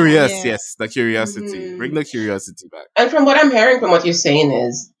 Yeah, curious. Yeah. Yes, the curiosity. Bring Mhm. the curiosity back. And from what I'm hearing from what you're saying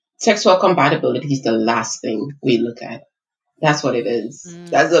is sexual compatibility is the last thing we look at. That's what it is.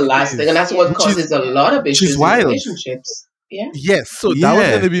 That's the It last thing. And is, that's what Which is causes a lot of which is issues in wild. relationships. Yeah. yes. So that was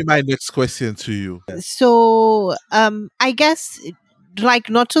going Yeah. to be my next question to you. So I guess, like,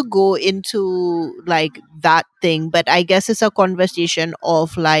 not to go into like that thing, but I guess it's a conversation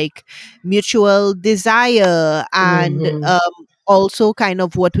of like mutual desire and Mm-hmm. also kind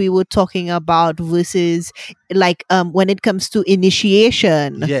of what we were talking about versus like when it comes to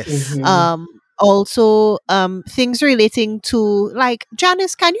initiation, Yes. Mm-hmm. also things relating to, like,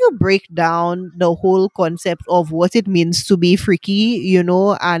 Janice, can you break down the whole concept of what it means to be freaky, and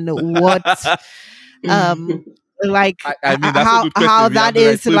what um like I mean, that's a good how question. We have that the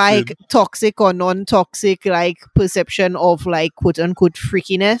right is like person. toxic or non-toxic, like perception of like quote unquote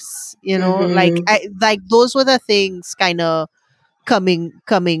freakiness, like Mm-hmm. like those were the things kind of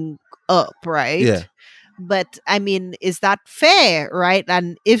coming up, Yeah. right? But I mean, is that fair, right?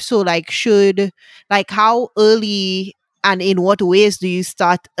 And if so, like, should, like, how early and in what ways do you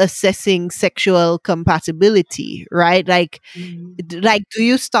start assessing sexual compatibility, right? Like, like, do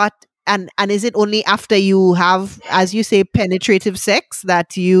you start, and is it only after you have, as you say, penetrative sex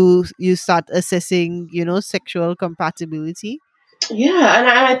that you start assessing, sexual compatibility? Yeah, and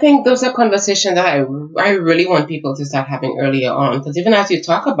I think those are conversations that I really want people to start having earlier on. Because even as you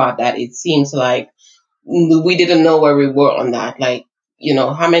talk about that, it seems like we didn't know where we were on that. Like,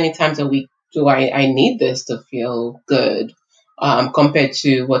 how many times a week do I need this to feel good, compared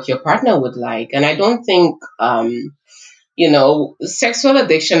to what your partner would like? And I don't think, sexual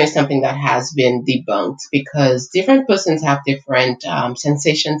addiction is something that has been debunked because different persons have different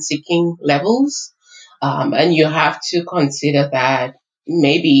sensation seeking levels. And you have to consider that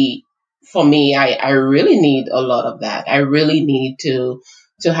maybe for me, I really need a lot of that. I really need to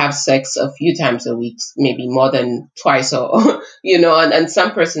have sex a few times a week, maybe more than twice, or and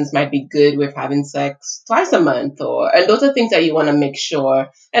some persons might be good with having sex twice a month, and those are things that you want to make sure.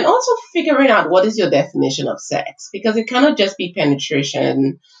 And also figuring out what is your definition of sex, because it cannot just be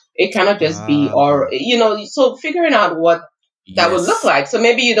penetration, it cannot just be, Ah, or so figuring out what that would look Yes. like. So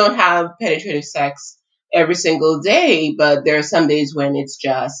maybe you don't have penetrative sex every single day, but there are some days when it's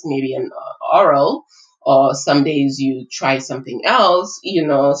just maybe an oral, or some days you try something else.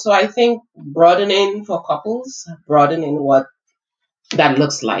 So I think broadening for couples, broadening what that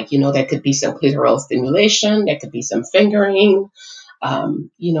looks like. There could be some clitoral stimulation, there could be some fingering,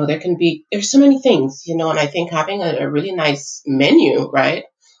 there's so many things, and I think having a really nice menu, right,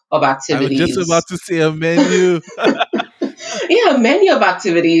 of I was just activities. about to say a menu. Yeah, many of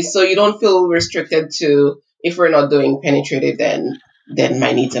activities, so you don't feel restricted to, if we're not doing penetrative, then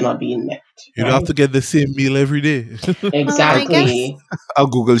my needs are not being met, You don't have right? to get the same meal every day. Well, and I guess, Exactly. I'll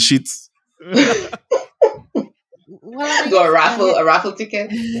Google Sheets. well, and I Do a guess, raffle, a raffle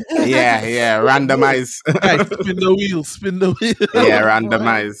ticket. Yeah, yeah. Randomize. Guys, spin the wheel, spin the Yeah, wheel.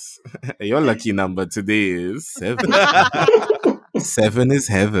 randomize. Your lucky number today is 7. 7 is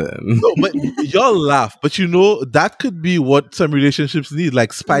heaven. No, but y'all laugh. But that could be what some relationships need.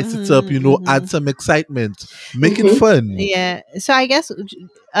 Like spice it up, Mhm. add some excitement, make it Hmm. fun. Yeah. So I guess,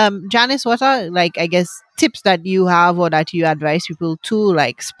 Janice, what are, like, I guess, tips that you have or that you advise people to,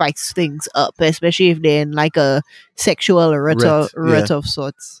 like, spice things up, especially if they're in like a sexual Rhett, yeah. rut of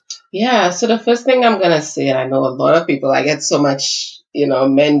sorts? Yeah, so the first thing I'm gonna say, and I know a lot of people, I get so much,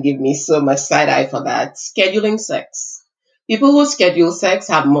 men give me so much side eye for that. Scheduling sex. People who schedule sex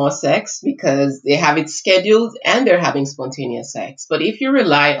have more sex because they have it scheduled and they're having spontaneous sex. But if you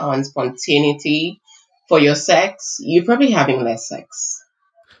rely on spontaneity for your sex, you're probably having less sex.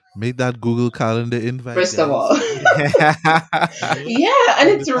 Make that Google Calendar invite, First of guys. all. Yeah, and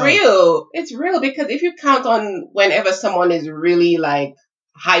Send it's it out. real. It's real because if you count on whenever someone is really like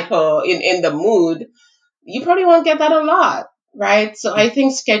hyper in the mood, you probably won't get that a lot, right? So I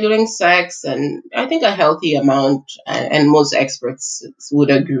think scheduling sex, and I think a healthy amount, and most experts would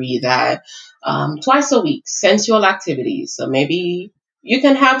agree that twice a week, sensual activities. So maybe you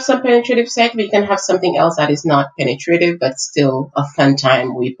can have some penetrative sex, but you can have something else that is not penetrative, but still a fun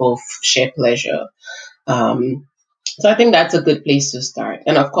time. We both share pleasure. Um, so I think that's a good place to start.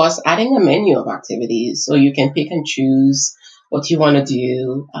 And of course, adding a menu of activities so you can pick and choose what you want to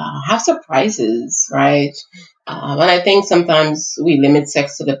do. Have surprises, right? And I think sometimes we limit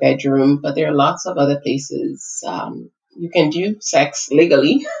sex to the bedroom, but there are lots of other places you can do sex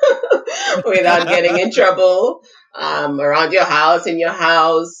legally without getting in trouble. Around your house, in your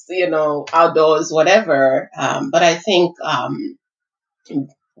house, outdoors, whatever. But I think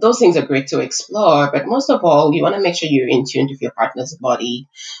those things are great to explore, but most of all, you want to make sure you're in tune with your partner's body.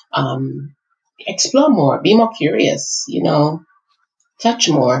 Um, Explore more, be more curious, touch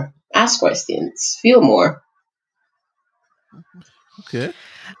more, ask questions, feel more. Okay.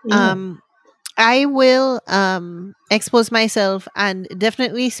 Yeah. Um, I will expose myself and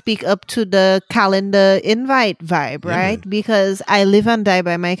definitely speak up to the calendar invite vibe, Yeah, right? man. Because I live and die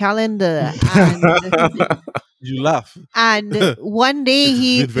by my calendar, You laugh. and one day It's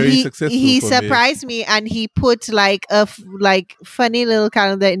he been very he successful he for me. surprised me and he put like like funny little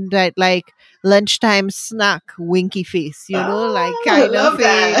calendar invite, like lunchtime snack winky face, like I kind of love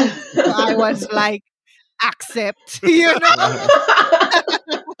thing. So I was that. like, accept, you know.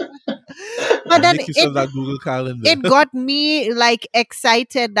 But You then make yourself that Google Calendar. it got me like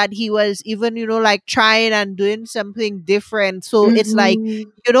excited that he was even, like trying and doing something different. So it's like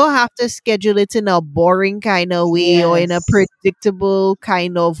Mhm. you don't have to schedule it in a boring kind of way or in a Yes. predictable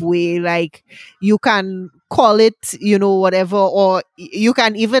kind of way. Like you can call it, whatever, or you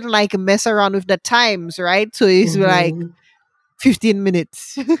can even like mess around with the times, right? So it's like Mhm. 15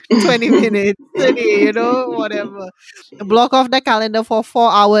 minutes, 20 minutes, 30, whatever. Block off the calendar for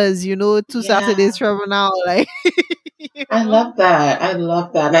 4 hours, 2 Saturdays Yeah. from now. Like, you I know? love that. I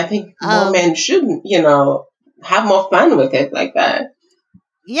love that. And I think more Um, men should, have more fun with it like that.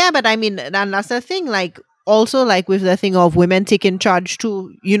 yeah, but I mean, and that's the thing, like, also like with the thing of women taking charge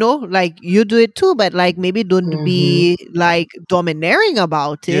too, like you do it too, but like maybe don't Hmm. be like domineering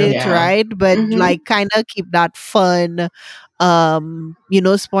about Yeah. it, Yeah. right? But Hmm. like kind of keep that fun,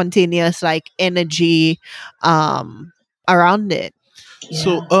 spontaneous like energy um around it.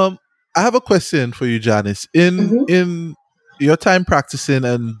 So Yeah. I have a question for you, Janice. In Hmm. in your time practicing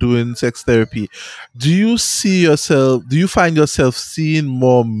and doing sex therapy, do you find yourself seeing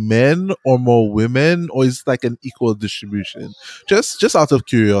more men or more women, or is it like an equal distribution? Just out of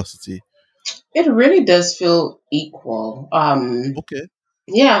curiosity. It really does feel equal. Okay.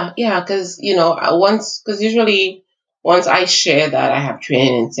 Yeah, yeah, because because usually once I share that I have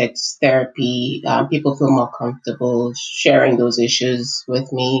training in sex therapy, people feel more comfortable sharing those issues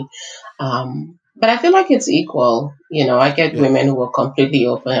with me. But I feel like it's equal. I get Yes. women who are completely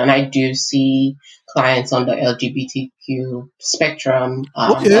open, and I do see clients on the LGBTQ spectrum,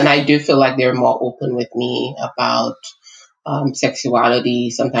 Okay. and I do feel like they're more open with me about sexuality.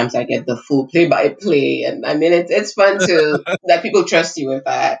 Sometimes I get the full play by play, and I mean it's fun to that people trust you with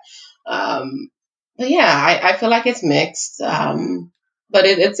that. Um, but yeah, I feel like it's mixed, but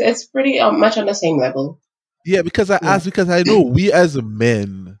it's pretty much on the same level. Yeah, because I Yeah. asked because I know we as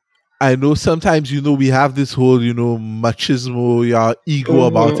men, I know sometimes we have this whole machismo, yeah, ego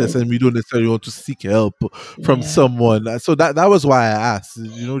about us, Hmm. and we don't necessarily want to seek help from Yeah. someone. So that was why I asked.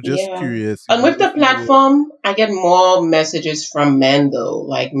 Just Yeah. curious. And with the If you were. platform, I get more messages from men though.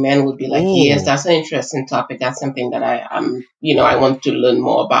 Like men would be like, "Yes, Oh, that's an interesting topic. That's something that I want to learn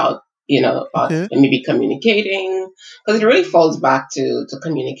more about. About okay. maybe communicating because it really falls back to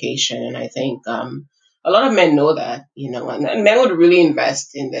communication. And I think a lot of men know that. And men would really invest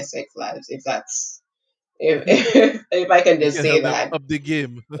in their sex lives if that's if if I can You just can say help them that. up the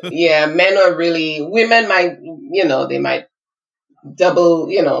game. Yeah, men are really women might they might double,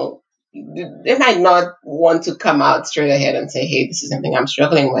 they might not want to come out straight ahead and say, "Hey, this is something I'm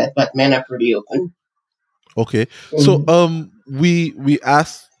struggling with," but men are pretty open. Okay. So Mhm. we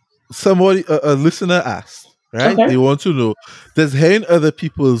asked somebody, a listener asked, right? They Okay. want to know, does hearing other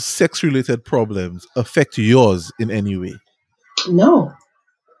people's sex related problems affect yours in any way? No,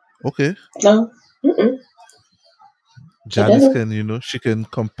 Okay. no, mm-mm, it Janice doesn't. can, she can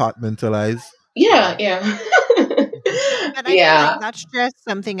compartmentalize. Yeah, yeah, But I feel like yeah. that's just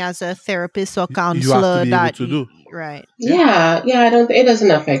something as a therapist or You have to counselor be able that, to do. right. Yeah. Yeah, yeah, I don't. It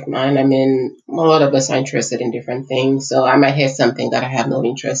doesn't affect mine. I mean, a lot of us are interested in different things, so I might hear something that I have no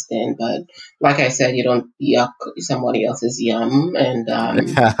interest in. But like I said, you don't yuck somebody else's yum, and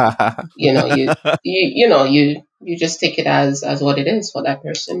you know, you just take it as what it is for that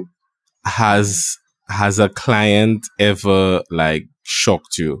person. has a client ever like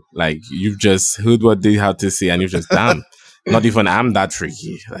shocked you? Like you've just heard what they had to say and you just damn, not even I'm that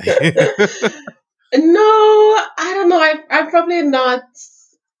freaky. Like No, I don't know. I'm probably not.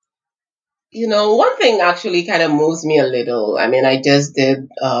 One thing actually kind of moves me a little. I mean, I just did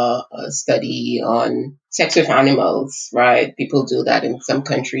a study on sex with animals, right? People do that in some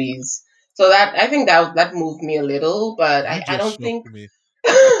countries. So that I think that moved me a little, but You I just don't shocked think. me.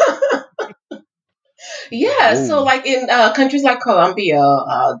 Yeah, so Whoa. like in countries like Colombia,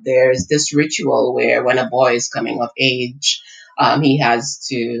 there's this ritual where when a boy is coming of age, he has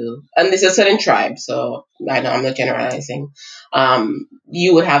to, and there's a certain tribe, so I know I'm not generalizing.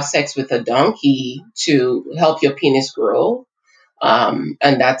 You would have sex with a donkey to help your penis grow, and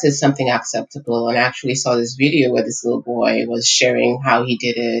that is something acceptable. And I actually saw this video where this little boy was sharing how he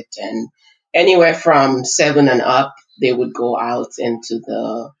did it, and anywhere from 7 and up, they would go out into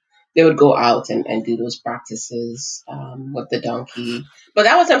the they would go out and do those practices with the donkey. But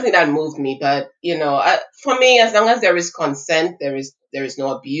that was something that moved me. But for me, as long as there is consent, there is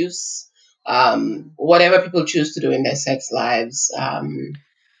no abuse. Whatever people choose to do in their sex lives,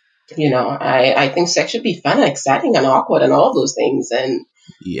 I think sex should be fun and exciting and awkward and all those things, and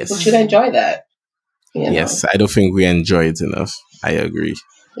people should Yes. enjoy that. Yes. I don't think we enjoy it enough. I agree.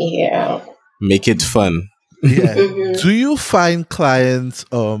 Yeah. Make it fun. Yeah. Hmm. Do you find clients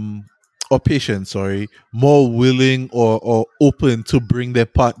or patients, sorry, more willing or open to bring their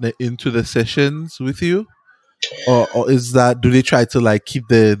partner into the sessions with you? Or is that, do they try to like keep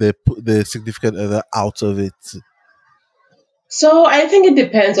the significant other out of it? So I think it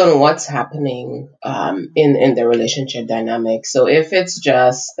depends on what's happening in the relationship dynamic. So if it's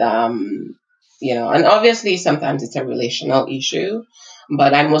just and obviously sometimes it's a relational issue,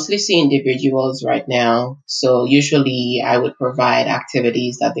 but I mostly see individuals right now. So usually I would provide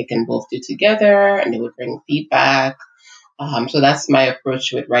activities that they can both do together, and they would bring feedback. So that's my approach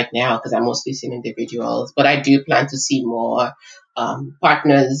to it right now, because I'm mostly seeing individuals, but I do plan to see more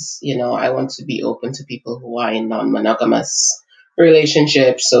partners. I want to be open to people who are in non-monogamous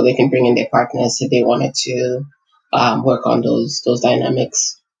relationships, so they can bring in their partners if they wanted to work on those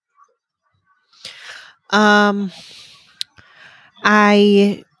dynamics. Um,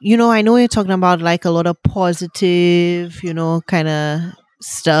 I know you're talking about like a lot of positive, kind of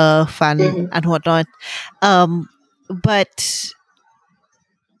stuff and Hmm. and whatnot. Um, but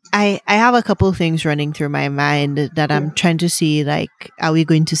I have a couple things running through my mind that I'm trying to see, like, are we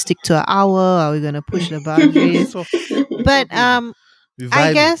going to stick to an hour? Are we going to push the boundaries? So it's all But good. We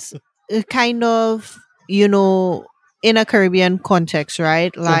I vibing. guess kind of, in a Caribbean context,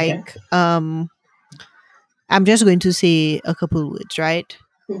 right? Okay. Like, I'm just going to say a couple words, right?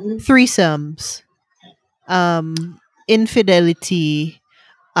 Hmm. Threesomes, um, infidelity,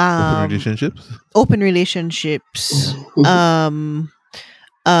 Open um, relationships. open relationships, um,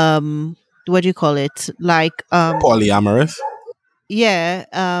 what do you call it? Like, Polyamorous. yeah,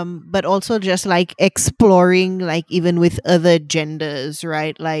 but also just like exploring, like even with other genders,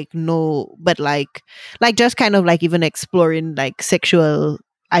 right? Like, no, but like just kind of like even exploring like sexual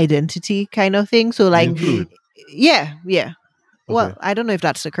identity kind of thing. So like, Being Hmm. fluid. yeah, yeah. Okay. Well, I don't know if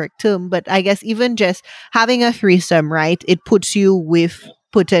that's the correct term, but I guess even just having a threesome, right? It puts you with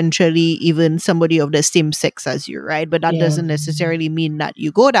potentially even somebody of the same sex as you, right? But that Yeah. doesn't necessarily mean that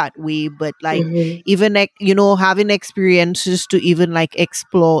you go that way. But like, Hmm. even like, having experiences to even like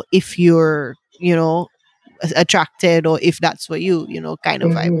explore if you're, attracted or if that's for you, kind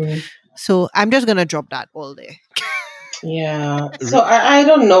of vibe. Hmm. So I'm just gonna drop that all day. Yeah. So Re- I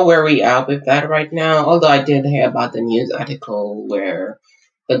don't know where we are with that right now. Although I did hear about the news article where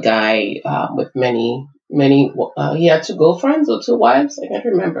the guy with many he had two girlfriends or two wives. I can't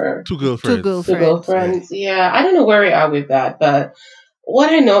remember. Two Two girlfriends. Two girlfriends. Yeah. girlfriends. Yeah. I don't know where we are with that, but what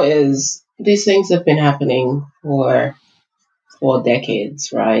I know is these things have been happening for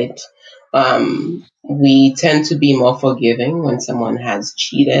decades, right? We tend to be more forgiving when someone has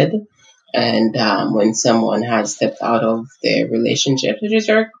cheated, and when someone has stepped out of their relationship, which is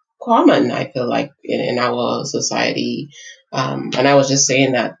very common, I feel like, in our society. And I was just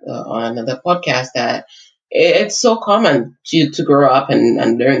saying that on another podcast that it's so common to grow up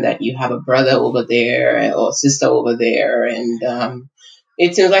and learn that you have a brother over there or sister over there, and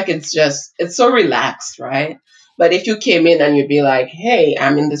it seems like it's so relaxed, right? But if you came in and you'd be like, hey,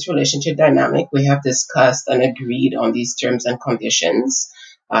 I'm in this relationship dynamic, we have discussed and agreed on these terms and conditions.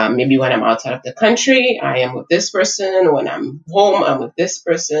 Maybe when I'm outside of the country, I am with this person. When I'm home, I'm with this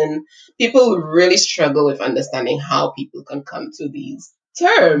person. People really struggle with understanding how people can come to these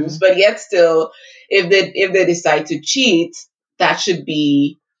terms, Mhm. but yet still, if they decide to cheat, that should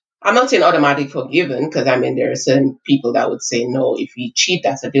be. I'm not saying automatically forgiven, because I mean there are certain people that would say no, if you cheat,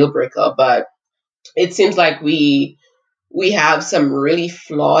 that's a deal breaker. But it seems like we have some really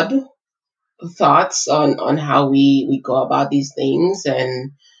flawed thoughts on how we go about these things.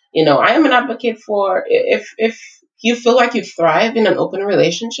 And I am an advocate for, if you feel like you thrive in an open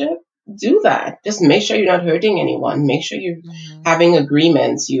relationship, do that. Just make sure you're not hurting anyone. Make sure you're Mhm. having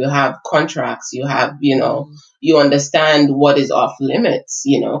agreements, you have contracts, you have, Mhm. you understand what is off limits,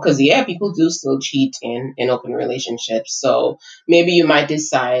 because yeah, people do still cheat in open relationships. So maybe you might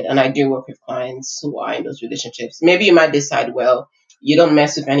decide, and I do work with clients who are in those relationships, maybe you might decide, well, you don't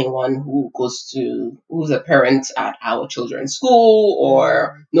mess with anyone who's a parent at our children's school,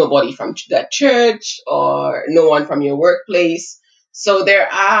 or Mhm. nobody from that church, or no one from your workplace. So there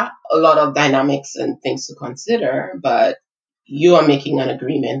are a lot of dynamics and things to consider, but you are making an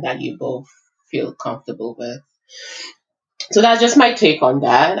agreement that you both feel comfortable with. So that's just my take on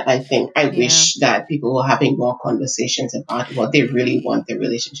that. I think I Yeah. wish that people were having more conversations about what they really want their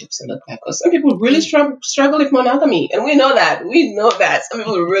relationships to look like. Because some people really Y- struggle with monogamy, and we know that. We know that some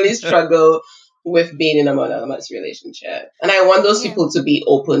people really struggle with being in a monogamous relationship, and I want those Yeah. people to be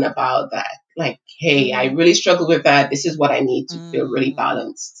open about that. Like, hey, I Mhm. really struggle with that. This is what I need to feel really Mhm.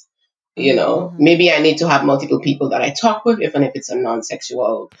 balanced. Mhm. Maybe I need to have multiple people that I talk with, even if it's a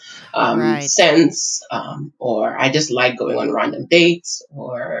non-sexual Right. sense, or I just like going on random dates,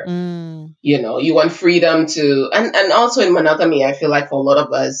 or Mm. you want freedom to, and also in monogamy, I feel like for a lot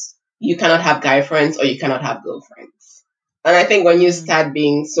of us, you cannot have guy friends or you cannot have girlfriends. And I think when you Mm. start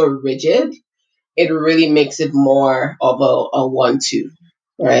being so rigid, it really makes it more of a 1-2,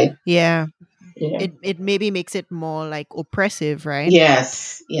 right? Yeah. Yeah. It maybe makes it more like oppressive, right?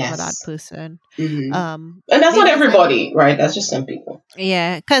 Yes. For that Yes. person. Hmm. Um And that's not because I mean, everybody, right? That's just some people.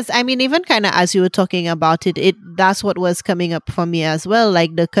 yeah, because I mean, even kind of as you were talking about it, that's what was coming up for me as well,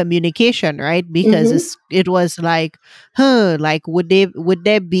 like the communication, right? Because Hmm. it was like, like would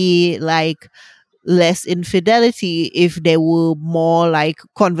there be like less infidelity if there were more like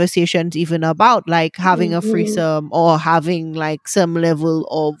conversations even about like having a Hmm. threesome or having like some level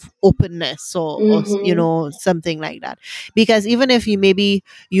of openness or Hmm. something like that, because even if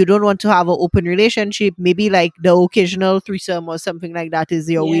you don't want to have an open relationship, maybe like the occasional threesome or something like that is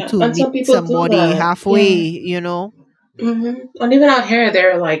your way Yeah. to And meet some people do somebody that. halfway, Yeah. you know. And even out here,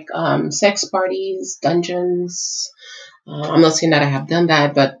 there are like sex parties, dungeons. I'm not saying that I have done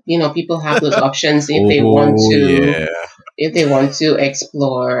that, but people have those options Oh yeah. if they want to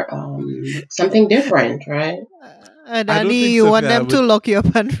explore something different, right? I don't Danny, think you something want I them to would. lock you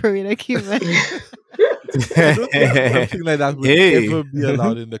up and throw in a Cuban. I don't think something like that would Hey, ever be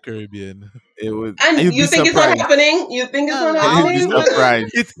allowed in the Caribbean. it would. And You'd be you think it's not surprised. happening? You think it's not You'd be Allowed? happening? What?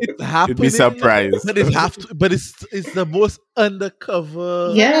 surprised. It's You'd be happening, surprised. but it have to. But it's the most undercover.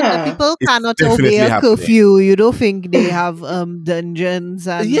 But then the Yeah. people It's cannot obey definitely a happening. curfew. You don't think they have dungeons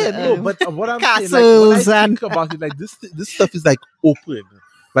and Yeah, no. But what I'm saying, like when I castles and think about it, like this stuff is like open,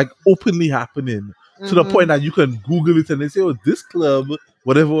 like openly happening to the point Mhm. that you can Google it and they say, "Oh, this club,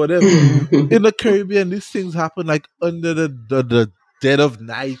 whatever, whatever." In the Caribbean, these things happen like under the dead of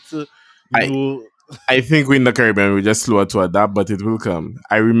night. You I know, I think we in the Caribbean we're just slower to adapt, but it will come.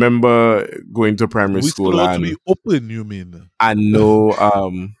 I remember going to primary we school slow to and be open. You mean?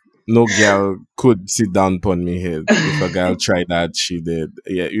 no girl could sit down upon me head. If a girl tried that, she did.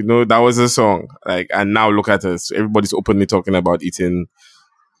 Yeah, that was a song. Like, and now look at us. Everybody's openly talking about eating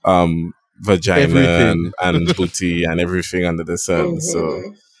vagina Everything. and booty and everything under the sun. So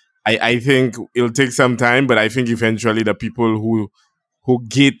Hmm. I think it'll take some time, but I think eventually the people who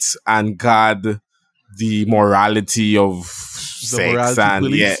get and guard the morality of The sex morality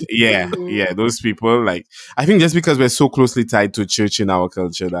and police. Hmm. those people, like, I think just because we're so closely tied to church in our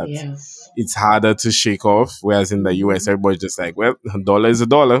culture that Yes. it's harder to shake off, whereas in the US Mhm. everybody's just like, well, a dollar is a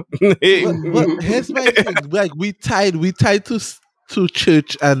dollar. Hey. But here's my thing: like we tied to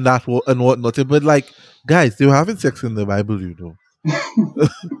church and and whatnot. But like, guys, they were having sex in the Bible,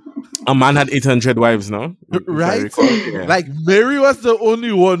 A man had 800 wives, no, if I right? recall. Yeah. Like Mary was the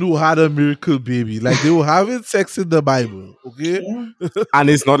only one who had a miracle baby. Like they were having sex in the Bible. Okay, Yeah. And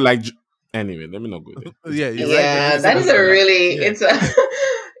it's not like anyway, let me not go there. yeah, you're right. But Yeah, it's that is just a like, really yeah, it's a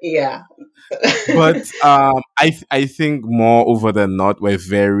yeah. But I think more over than not, we're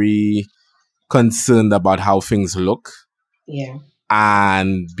very concerned about how things look. Yeah.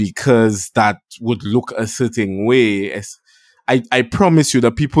 And because that would look a certain way, I promise you,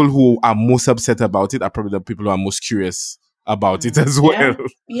 the people who are most upset about it are probably the people who are most curious about it Mm. as well.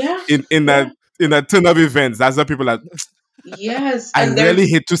 Yeah. Yeah. In that Yeah. turn of events, that's the people that Yes. I really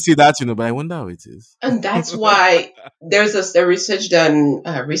hate to see that, but I wonder how it is. And that's why there's a research done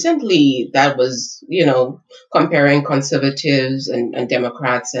recently that was, comparing conservatives and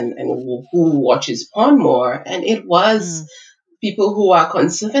Democrats, and who watches porn more. And it was Mm. people who are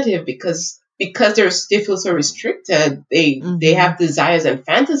conservative, because they feel so restricted. They Mhm. have desires and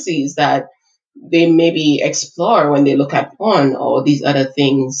fantasies that they maybe explore when they look at porn or these other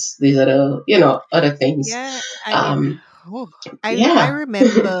things, these other, other things. Yeah, I mean, Um, oh, I yeah.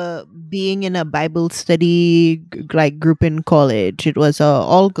 remember being in a Bible study like group in college. It was a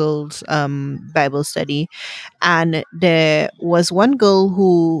all girls Bible study, and there was one girl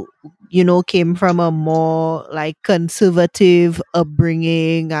who came from a more like conservative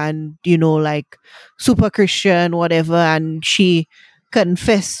upbringing, and like super Christian whatever, and she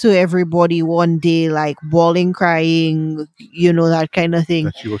confessed to everybody one day, like bawling, crying, that kind of thing,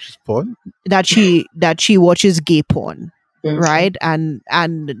 That she watches porn. that she watches gay porn, Okay. right? And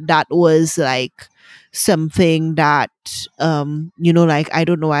that was like something that like, I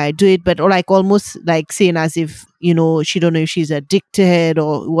don't know why I do it, but or like almost like saying as if she don't know if she's addicted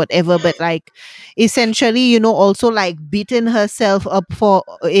or whatever, but like essentially also like beating herself up for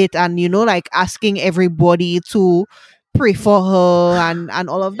it, and like asking everybody to pray for her and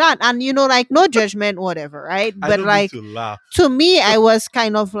all of that, and like no judgment whatever, right? I But don't mean like to laugh. to me, I was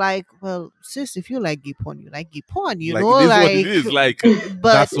kind of like, well, sis, if you like gay porn, you like gay porn, Like it is what it like, is. Like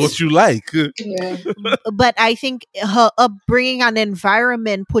but that's what you like. Yeah. but I think her upbringing and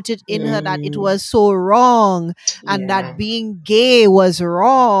environment put it in her that it Mm, was so wrong, and yeah. that being gay was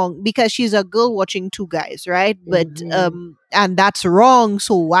wrong because she's a girl watching two guys, right? But Hmm. and that's wrong.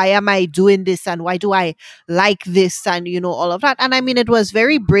 So why am I doing this, and why do I like this, and all of that? And I mean, it was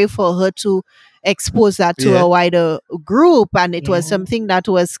very brave for her to expose that to Yeah. a wider group, and it was Yeah. something that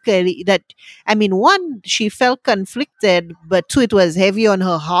was scary. That, I mean, one, she felt conflicted, but two, it was heavy on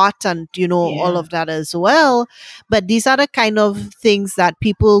her heart, and all Yeah. of that as well. But these are the kind of things that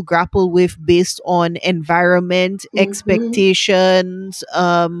people grapple with based on environment, Hmm. expectations,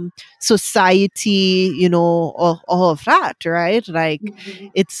 society, all of that, right? Like, Hmm.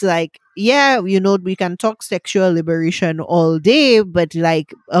 it's like, yeah, we can talk sexual liberation all day, but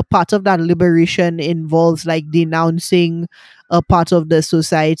like a part of that liberation involves like denouncing a part of the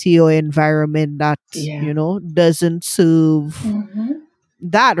society or environment that Yeah. doesn't serve Hmm.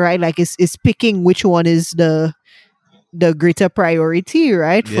 that, right? Like, it's picking which one is the greater priority,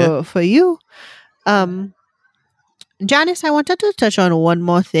 right, Yeah. for you. Yeah. um Janice, I wanted to touch on one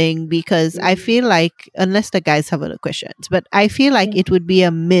more thing, because I Mm. feel like, unless the guys have other questions, but I feel like Yeah. it would be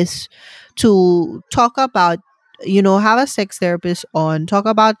a miss to talk about, have a sex therapist on, talk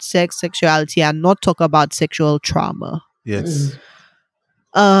about sex, sexuality, and not talk about sexual trauma. Yes.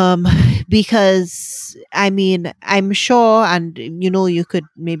 Mm. Um, because I mean, I'm sure, and you could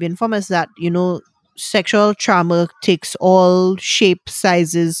maybe inform us that, sexual trauma takes all shapes,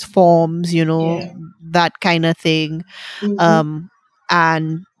 sizes, forms, Yeah. that kind of thing. Hmm. um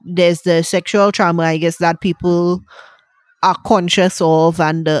and there's the sexual trauma, I guess, that people are conscious of,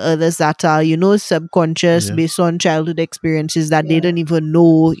 and the others that are subconscious, Yeah. based on childhood experiences that they Yeah. don't even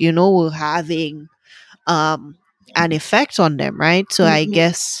know were having um an effect on them, right? So I Hmm.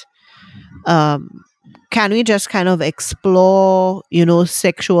 guess, um can we just kind of explore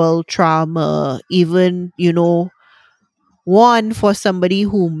sexual trauma, even one, for somebody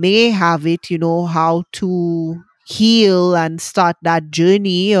who may have it, how to heal and start that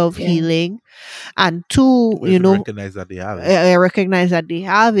journey of Yeah. healing, and two, Or even recognize that they have it. recognize that they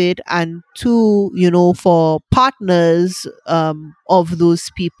have it, and two, for partners of those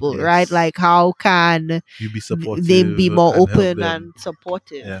people, right? Yes. Like, how can You be they be supportive more and help open them. and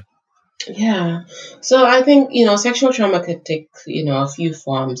supportive? Yeah. Yeah. So I think, sexual trauma could take, a few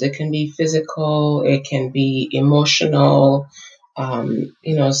forms. It can be physical, it can be emotional.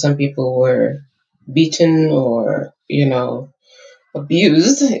 Some people were beaten or,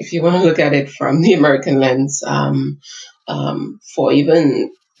 abused, if you want to look at it from the American lens, for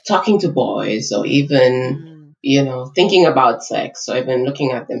even talking to boys or even, Mm. thinking about sex or even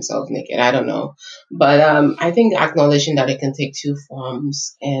looking at themselves naked. I don't know. But I think acknowledging that it can take two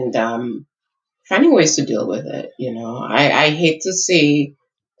forms and finding ways to deal with it. I hate to say,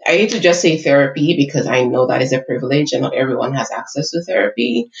 I hate to just say therapy because I know that is a privilege and not everyone has access to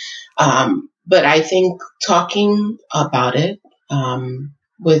therapy. But I think talking about it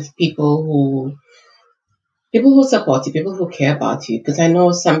with people who support you, people who care about you, because I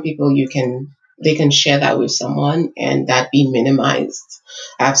know some people they can share that with someone and that be minimized.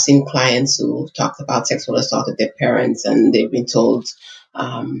 I've seen clients who talked about sexual assault with their parents and they've been told,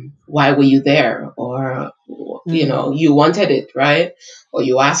 why were you there? Or, Mm. you wanted it, right? Or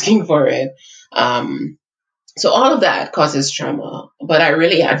you asking for it. Um, so all of that causes trauma, but I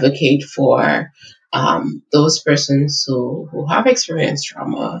really advocate for those persons who have experienced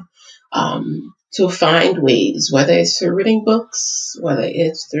trauma to find ways, whether it's through reading books, whether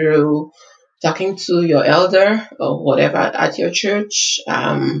it's through talking to your elder or whatever at your church,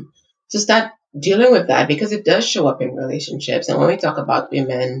 to start dealing with that because it does show up in relationships. And when we talk about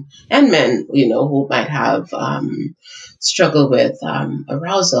women and men, who might have struggle with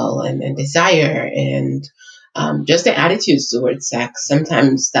arousal and desire and just their attitudes towards sex,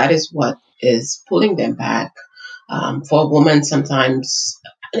 sometimes that is what is pulling them back. For a woman, sometimes,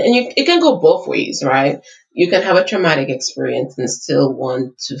 and it can go both ways, right? You can have a traumatic experience and still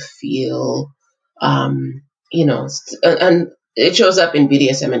want to feel, and it shows up in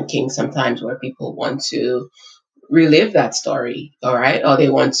BDSM and kink sometimes where people want to relive that story, all right? Or they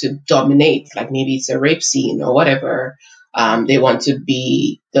want to dominate, like maybe it's a rape scene or whatever. They want to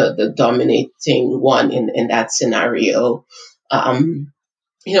be the dominating one in that scenario. Um,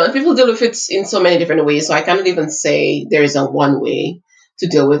 and people deal with it in so many different ways. So I cannot even say there is a one way to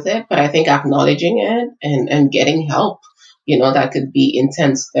deal with it, but I think acknowledging it and getting help, that could be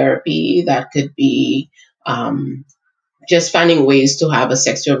intense therapy, that could be um, just finding ways to have a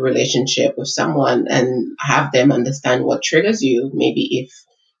sexual relationship with someone and have them understand what triggers you. Maybe if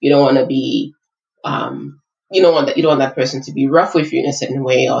you don't want to be, you don't want that person to be rough with you in a certain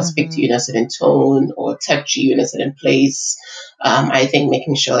way, or speak to you in a certain tone, or touch you in a certain place. I think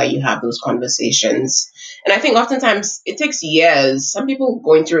making sure that you have those conversations. And I think oftentimes it takes years. Some people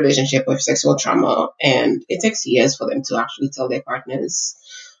go into a relationship with sexual trauma, and it takes years for them to actually tell their partners.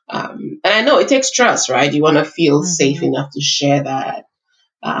 And I know it takes trust, right? You want to feel safe enough to share that.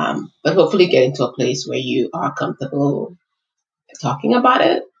 But hopefully get into a place where you are comfortable talking about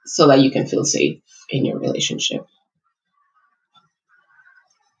it so that you can feel safe in your relationship.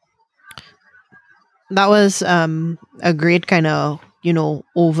 That was a great kind of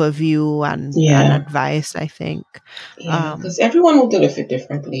overview and advice, I think. Yeah, because everyone will deal with it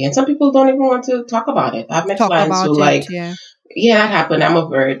differently, and some people don't even want to talk about it. I've met clients who yeah, that happened. I'm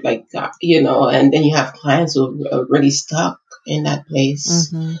over it, and then you have clients who are really stuck in that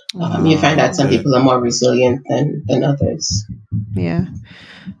place. You find that some people are more resilient than others. Yeah.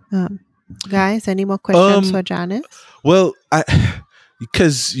 Guys, any more questions for Janice? Well,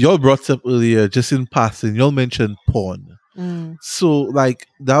 because y'all brought up earlier, just in passing, y'all mentioned porn. So, like,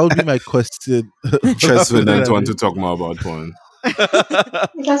 that would be my question. Trust me, don't want to talk more about porn.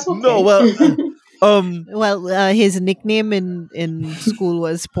 That's okay. No, well, his nickname in school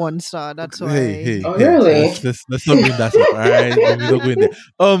was Porn Star. That's why. Hey, really? Let's not bring that up. All right, we're not going there.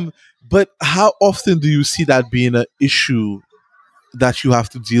 But how often do you see that being an issue that you have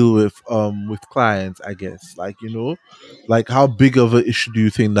to deal with clients? I guess, like how big of an issue do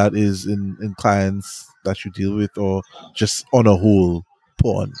you think that is in clients that you deal with, or just on a whole,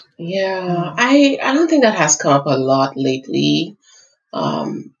 porn? Yeah, I don't think that has come up a lot lately.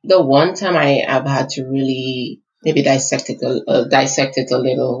 The one time I have had to really maybe dissect it a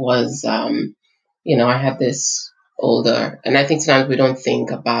little was, I had this older, and I think sometimes we don't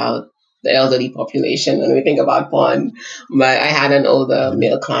think about the elderly population when we think about porn, but I had an older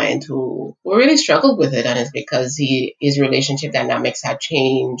male client who really struggled with it, and it's because his relationship dynamics had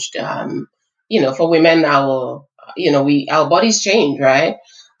changed. For women, our bodies change, right?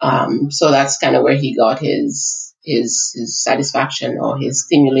 So that's kind of where he got his satisfaction or his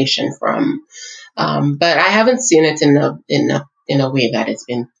stimulation from. But I haven't seen it in a way that it's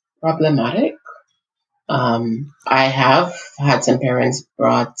been problematic. I have had some parents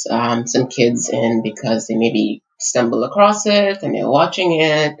brought some kids in because they maybe stumble across it and they're watching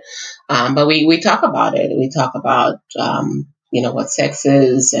it. But we talk about it. We talk about what sex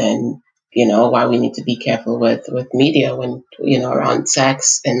is, and why we need to be careful with media when around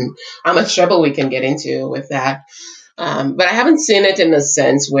sex, and how much trouble we can get into with that. But I haven't seen it in a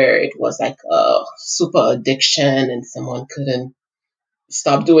sense where it was like a super addiction and someone couldn't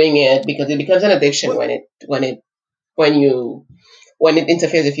stop doing it, because it becomes an addiction when it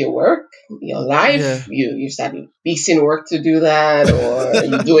interferes with your work, your life. You start piecing work to do that, or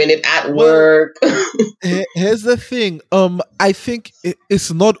you're doing it at work. Here's the thing. I think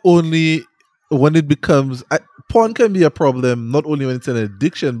it's not only when it becomes porn can be a problem, not only when it's an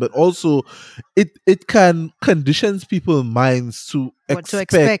addiction, but also it can conditions people's minds to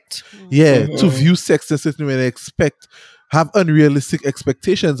expect. Yeah, to view sex a certain way and have unrealistic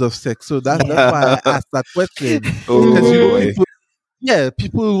expectations of sex. So that's why I asked that question. Because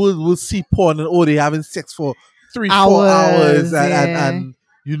people will see porn and they're having sex for 3-4 hours and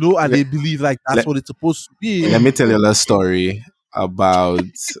they believe like that's what it's supposed to be. Let me tell you a story about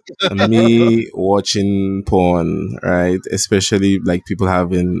me watching porn, right? Especially like people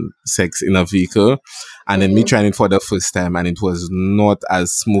having sex in a vehicle, and then me trying it for the first time, and it was not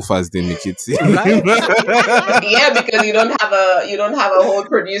as smooth as they make it seem. Right? Yeah, because you don't have a whole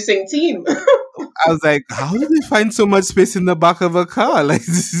producing team. I was like, how do they find so much space in the back of a car? Like,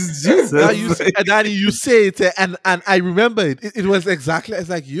 this is Jesus. Now Danny, you say it, and I remember it. It was exactly. It's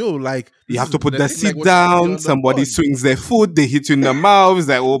like, yo, like You this have is to put the nothing seat like what you see on down. the Somebody phone. swings their foot. They hit you in the mouth. It's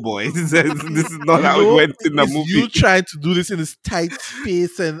like, oh boy, this is not how it went in the It's movie. you trying to do this in this tight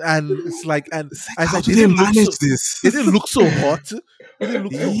space, and it's like, and It's like, I was how like, do they they didn't look manage so, this? they didn't look so hot. They didn't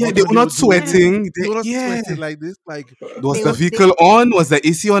look so Yeah, hot they when were they were not doing it. sweating. They were not Yeah. sweating like this. Like Was They the were- they- vehicle on? Was the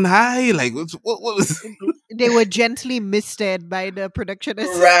AC on high? Like, what was? They were gently misted by the production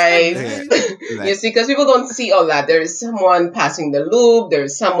assistant. Right. Like- You see, because people don't see all that. There is someone passing the loop, there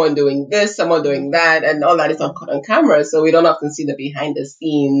is someone doing this, someone doing that, and all that is on camera. So we don't often see the behind the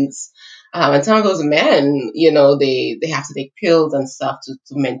scenes. And some of those men, they have to take pills and stuff to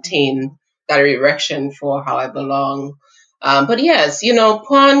maintain that erection for however long. But yes,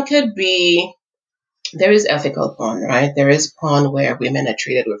 porn could be. There is ethical porn, right? There is porn where women are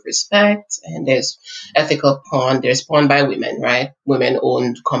treated with respect, and there's ethical porn. There's porn by women, right?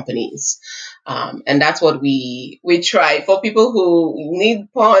 Women-owned companies, and that's what we try for people who need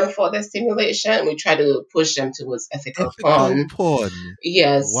porn for their stimulation. We try to push them towards ethical porn. porn.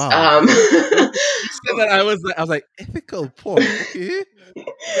 Yes. Wow. You said that I was like ethical porn. Okay.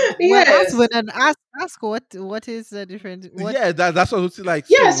 Well, ask Yes. Vernon. Ask what is the difference? What Yeah, that's what I was like.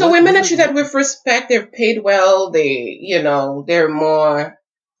 Yeah, so what women are is it? treated with respect. They're paid well. There are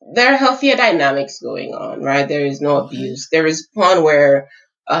healthier dynamics going on, right? There is no Okay. abuse. There is porn where,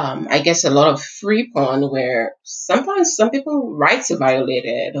 I guess a lot of free porn where sometimes some people rights are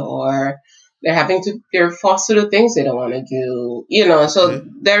violated or they're forced to do things they don't want to do, so Okay.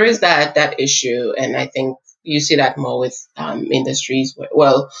 there is that issue. And I think you see that more with industries,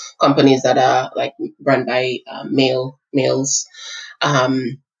 companies that are like run by males.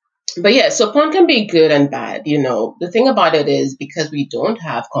 Um, but yeah, so porn can be good and bad. The thing about it is because we don't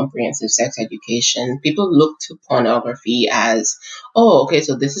have comprehensive sex education, people look to pornography as, oh, okay,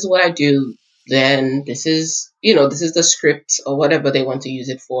 so this is what I do. Then this is the script or whatever they want to use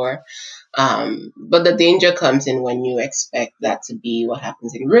it for. But the danger comes in when you expect that to be what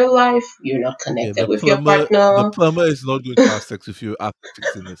happens in real life. You're not Yeah, connected with your partner. the plumber is not going to have sex with you after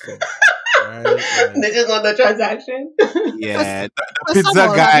fixing the sink. Right? Like, This is not the transaction. Yeah, the For pizza some,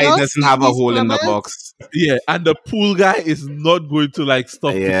 have guy y'all doesn't seen have a these hole in the plumbers? box. yeah, and the pool guy is not going to like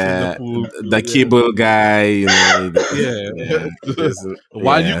stop fixing the Yeah, pool. the cable guy, Yeah. yeah, doesn't-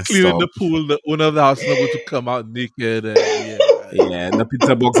 While you yeah, cleaning stop. the pool, the owner of the house is not going to come out naked. And Yeah, the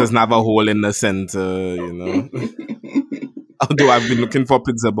pizza box doesn't have a hole in the center, Although I've been looking for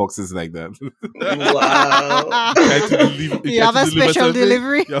pizza boxes like that. Wow. You have a special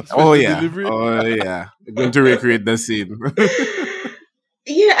delivery? You have Oh special yeah, delivery? oh yeah. We're going to recreate the scene.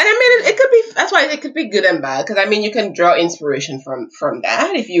 Yeah, and I mean, it could be. That's why it could be good and bad. Because I mean, you can draw inspiration from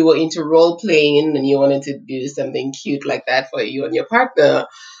that if you were into role playing and you wanted to do something cute like that for you and your partner.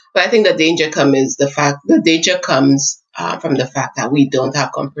 But I think the danger comes from the fact that we don't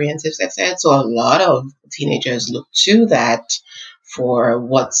have comprehensive sex ed. So a lot of teenagers look to that for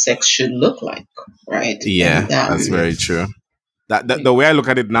what sex should look like, right? Yeah, And, that's very true. The way I look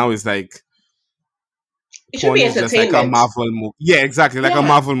at it now is like it should porn be is just like a entertainment. Marvel movie. Yeah, exactly, like a Yeah.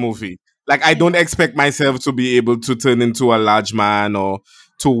 Marvel movie. Like I don't expect myself to be able to turn into a large man or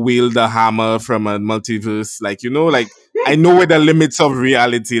to wield a hammer from a multiverse. Like I know where the limits of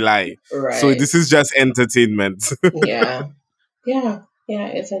reality lie. Right. So this is just entertainment. Yeah,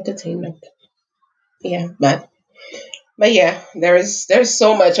 it's entertainment. Yeah, but yeah, there's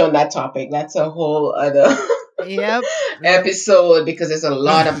so much on that topic. That's a whole other Yep. episode because there's a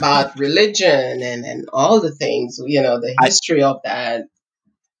lot about religion and all the things, the history of that.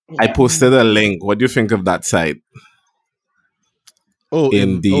 I Yeah. posted a link. What do you think of that site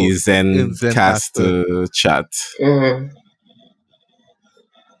in the in Zencast chat? Mhm.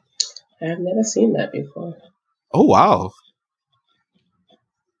 I've never seen that before. Oh wow!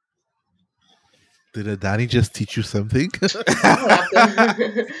 Did Danny just teach you something? I'll have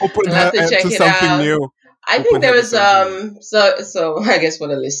to, Open I'll her have to up check to it something out. new. I Open think there her to was something so I guess for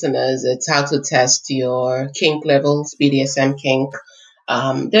the listeners, it's how to test your kink levels, BDSM kink.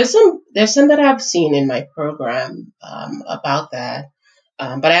 There's some that I've seen in my program about that,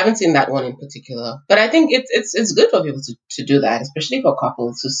 but I haven't seen that one in particular. But I think it's good for people to do that, especially for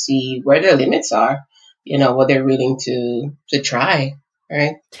couples to see where their limits are, what they're willing to try,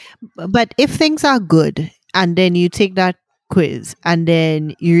 right? But if things are good and then you take that quiz and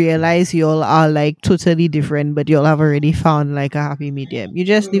then you realize you all are like totally different, but you'll have already found like a happy medium, you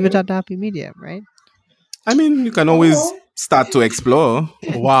just leave it at the happy medium, right? I mean, you can always start to explore.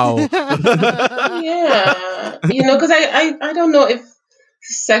 Wow. Yeah, because I don't know if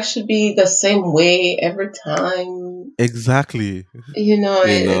sex should be the same way every time. Exactly. You know,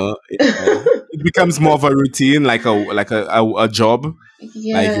 You know, yeah. It becomes more of a routine, like a job.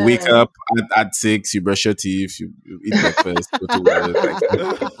 Like you wake yeah. up at 6, you brush your teeth, you eat breakfast, go to work.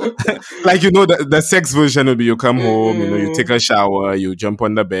 Like the sex version would be you come home, you take Hmm. a shower, you jump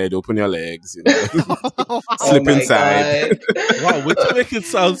on the bed, open your legs, Oh slip Wow. my inside. God. Wow, which make it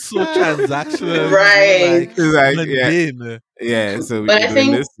sound so transactional, Right. like It's like mundane. yeah. So But we're I doing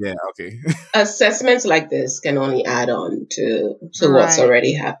think this, yeah, okay. assessments like this can only add on to what's Right.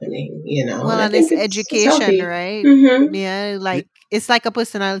 already happening, Well, and I and think it's it's education, healthy. right? Mm-hmm. Yeah, Y- like it's like a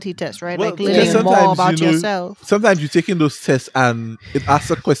personality test, right? Well, Like because learning Yeah. more sometimes about yourself. sometimes you're taking those tests and it asks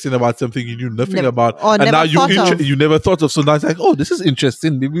a question about something you knew nothing Never about, or and now never thought of. you never thought of. So now it's like, oh, this is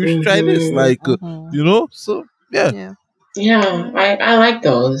interesting. Maybe we should try this. Mm-hmm. Like, Mhm. So yeah. Yeah. Yeah, Yeah. I like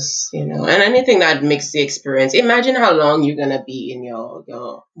those, and anything that makes the experience. Imagine how long you're gonna be in your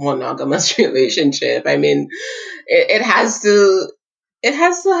monogamous relationship. I mean, it has to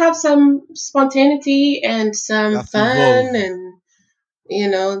have some spontaneity and You some have to evolve. fun, and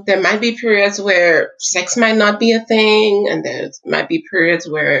there might be periods where sex might not be a thing, and there might be periods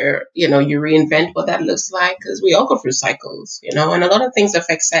where you reinvent what that looks like, because we all go through cycles, and a lot of things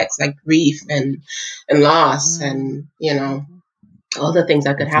affect sex, like grief and loss, and Mhm. all the things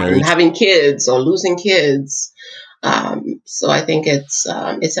that could It's happen, very having kids or losing kids. So I think it's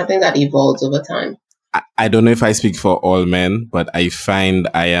something that evolves over time. I don't know if I speak for all men, but I find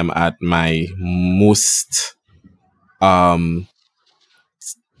I am at my most um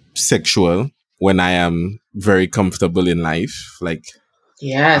sexual when I am very comfortable in life. Like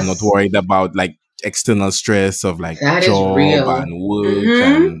I'm not Yes, worried about like external stress of like that is job real. and work Hmm.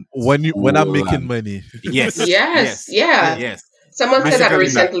 and When I'm school making and money. yes, Yes, yes, yeah. yes. Someone said that Basically that.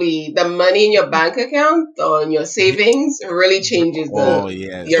 recently. The money in your bank account or in your savings really changes Oh your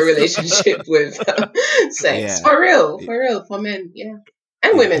yes. relationship with sex. Yeah. For real, for men, yeah,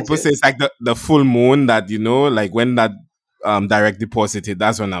 and Yeah. women People too. say it's like the full moon that like when that direct deposited,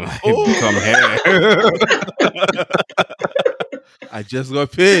 that's when it become hair. I just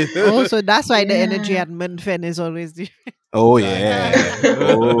got paid. Oh, so that's why the energy Yeah. at Menfen is always there. Oh Exactly. yeah.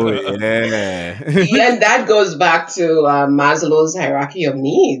 Oh yeah. Yeah, and that goes back to Maslow's hierarchy of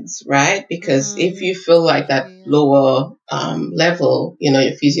needs, right? Because if Mm, you feel like that yeah. lower level,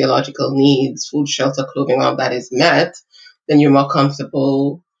 your physiological needs, food, shelter, clothing, all that is met, then you're more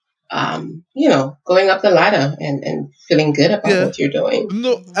comfortable, going up the ladder and feeling good about Yeah. what you're doing.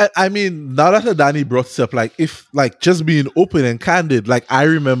 No, Mhm. I mean, now that Danny brought this up, like, if, like, just being open and candid, like, I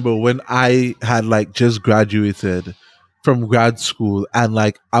remember when I had, like, just graduated from grad school and,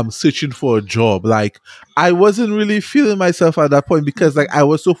 like, I'm searching for a job. Like, I wasn't really feeling myself at that point because, like, Mhm. I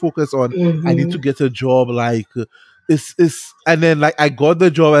was so focused on, I need to Mm-hmm. get a job. Like, and then, like, I got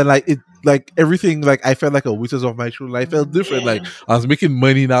the job and, like, like, everything, like, I felt like a witches of my true life felt Mhm. different. Like, Yeah. I was making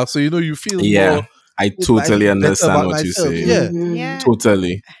money now. So, you feel Yeah. more, I I totally feel better understand about what you myself. say. Yeah. Mm-hmm. Yeah.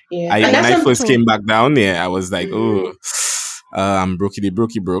 Totally. Yeah. I And when that's I first came True. back down here, I was like, mm-hmm. oh, I'm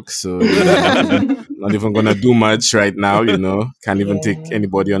brokey broke, so not even gonna do much right now. Can't even take Yeah.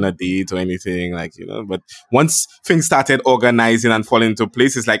 anybody on a date or anything, like. But once things started organizing and falling into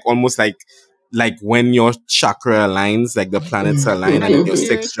place, it's like almost like when your chakra aligns, like the planets align, and I then your hear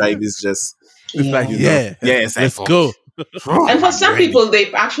sex it. drive is just, It's like, Yeah. yeah, yeah, it's like, let's oh, go. And for I'm some ready. people,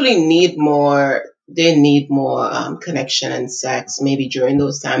 they actually need more. They need more connection and sex, maybe during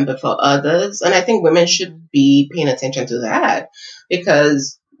those times. But for others, and I think women should Mhm. be paying attention to that,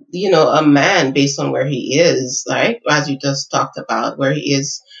 because a man, based on where he is, right, as you just talked about, where he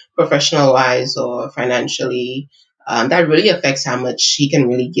is professional wise or financially, that really affects how much he can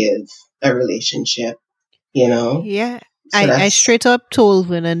really give a relationship. You know, Yeah. so I that's straight up told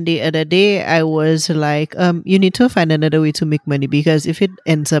Vernon the other day, I was like, you need to find another way to make money, because if it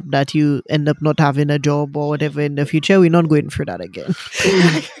ends up that you end up not having a job or whatever in the future, we're not going through that again.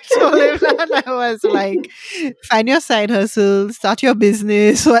 I told him that. I was like, find your side hustle, start your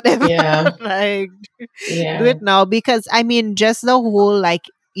business, whatever. yeah, Like, do yeah, it now, because I mean, just the whole like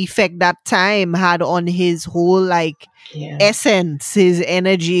effect that time had on his whole like yeah. essence, his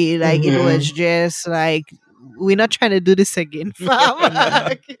energy, like it was Hmm. just like, we're not trying to do this again,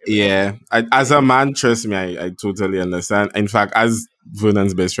 fam. Yeah, as a man, trust me, I totally understand. In fact, as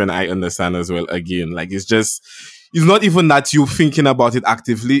Vernon's best friend, I understand as well. Again, like it's not even that you thinking about it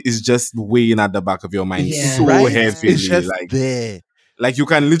actively. It's just weighing at the back of your mind Yeah. so Right? It's heavily. Yes. just there. Like you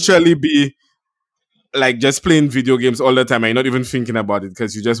can literally be like just playing video games all the time and you're not even thinking about it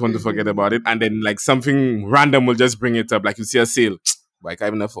because you just want to forget Hmm. about it, and then like something random will just bring it up. Like you see a sale. but I can't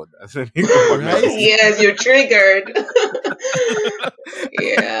even afford that. Let me go on my Right? list. Yes, you're triggered.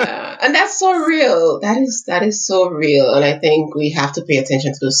 Yeah, and that's so real. That is so real, and I think we have to pay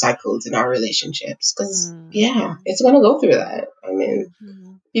attention to those cycles in our relationships because yeah, it's gonna go through that. I mean,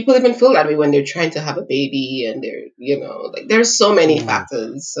 people even feel that way when they're trying to have a baby, and they're like there's so many True.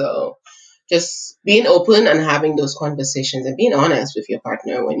 factors. So just being open and having those conversations and being honest with your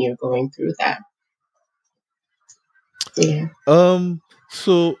partner when you're going through that. Yeah.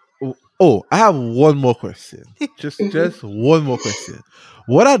 So, oh, I have one more question. Mhm. Just one more question.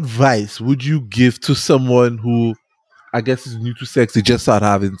 What advice would you give to someone who, I guess, is new to sex? They just start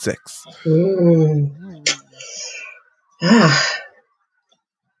having sex. Mm. Ah,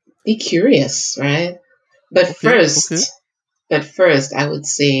 be curious, right? But Okay. Okay. first, but first, I would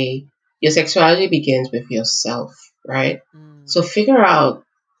say your sexuality begins with yourself, right? So figure out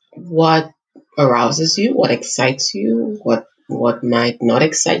what arouses you, what excites you, what might not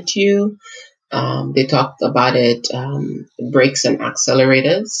excite you. They talked about it, brakes and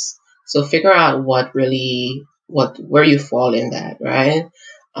accelerators. So figure out what really what where you fall in that, right?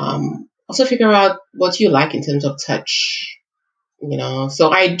 Also figure out what you like in terms of touch.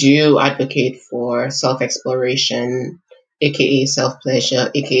 So I do advocate for self exploration, aka self pleasure,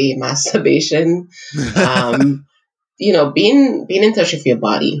 aka masturbation. Um, being in touch with your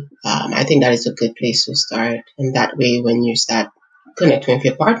body. I think that is a good place to start. And that way, when you start connecting with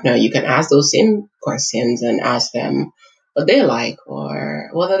your partner, you can ask those same questions and ask them what they like or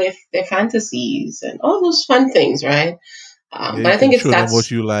what are their fantasies and all those fun things, right? Yeah, But you I think can it's show them what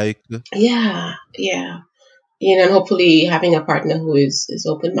that's you like. yeah, yeah. And hopefully having a partner who is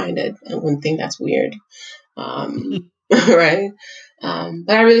open minded and wouldn't think that's weird. Right?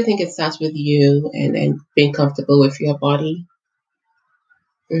 But I really think it starts with you and being comfortable with your body.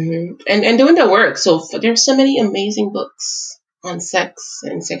 And doing the work. So there's so many amazing books on sex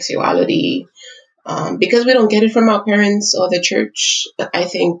and sexuality. Because we don't get it from our parents or the church, I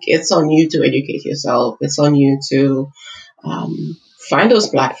think it's on you to educate yourself. It's on you to find those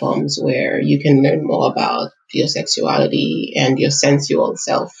platforms where you can learn more about your sexuality and your sensual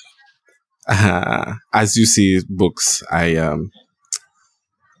self. As you see, books.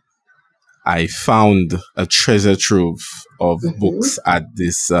 I found a treasure trove of Hmm. books at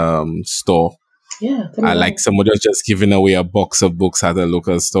this store. Yeah, tell me I about like it. somebody was just giving away a box of books at a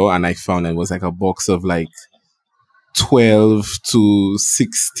local store, and I found it was like a box of like 12 to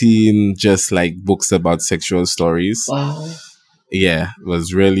 16 just like books about sexual stories. Wow. Yeah, it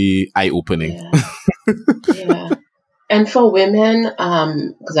was really eye opening. Yeah. Yeah. And for women,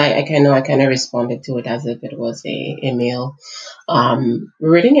 because I kind of responded to it as if it was a male,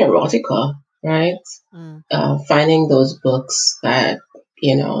 reading erotica, right? Finding those books that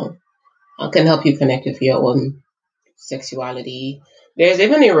you know can help you connect with your own sexuality. There's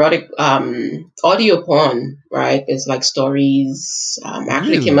even erotic audio porn, right? It's like stories. I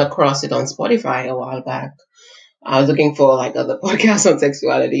actually came Really? across it on Spotify a while back. I was looking for like other podcasts on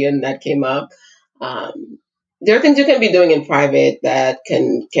sexuality, and that came up. Um, there are things you can be doing in private that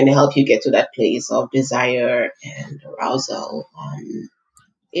can help you get to that place of desire and arousal,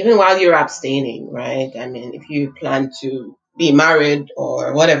 even while you're abstaining, right? I mean, if you plan to be married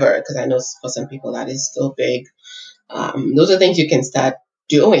or whatever, because I know for some people that is still big. Those are things you can start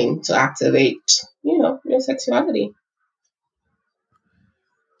doing to activate, your sexuality.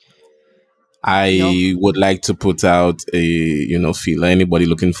 Yo. I would like to put out a feeler. Anybody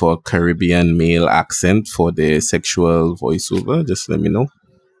looking for a Caribbean male accent for their sexual voiceover, just let me know.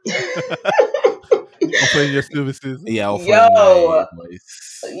 Offering your services. Yeah, offering my Yo,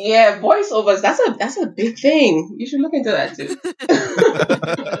 voice. yeah, voiceovers. That's a big thing. You should look into that too.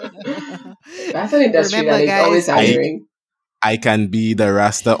 That's an industry that Remember, is always guys, I hiring. I can be the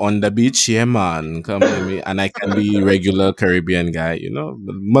Rasta on the beach, yeah, man. Come let me, and I can be regular Caribbean guy.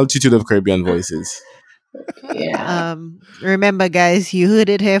 Multitude of Caribbean voices. Yeah, remember, guys, you heard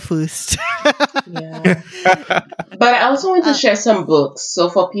it here first. yeah. But I also want to uh, share some books. So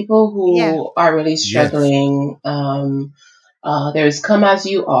for people yeah. who are really Yes. struggling, there's "Come as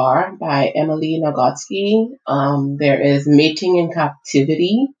You Are" by Emily Nagotsky. There is "Mating in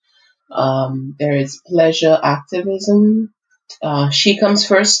Captivity." There is "Pleasure Activism." "She Comes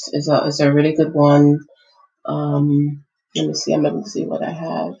First" is a really good one. Let me see. I'm able to see what I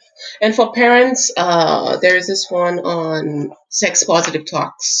have. And for parents, there is this one on sex positive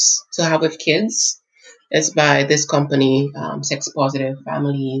talks to have with kids. It's by this company, Sex Positive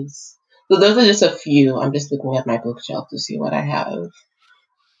Families. So those are just a few. I'm just looking at my bookshelf to see what I have.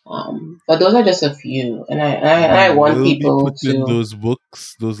 But those are just a few, and I We want will be people putting to. those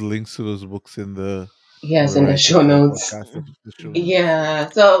books, those links to those books in the Yes, in the Right, show for the notes. podcast, the show notes. Yeah.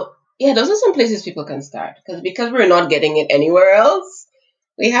 So yeah, those are some places people can start because we're not getting it anywhere else.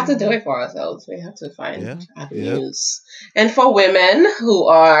 We have to do Mhm. it for ourselves. We have to find Yeah, yeah. avenues. And for women who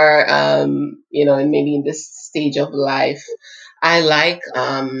are, maybe in this stage of life, I like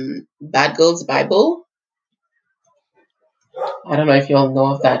Bad Girls Bible. I don't know if you all know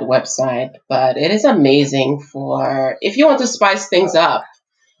of that website, but it is amazing for if you want to spice things up.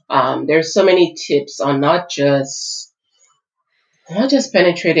 There's so many tips on not just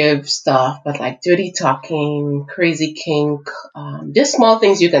penetrative stuff, but like dirty talking, crazy kink, just small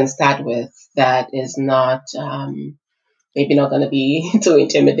things you can start with that is not maybe not going to be too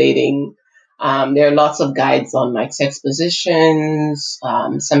intimidating. There are lots of guides on like sex positions,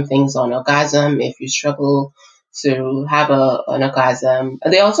 some things on orgasm if you struggle to have an orgasm.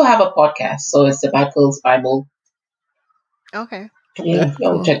 And they also have a podcast, so it's the Bad Girls Bible. Okay. Yeah, Okay. if you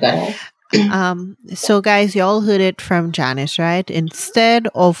want Cool. to check that out. So guys, y'all heard it from Janice, right? Instead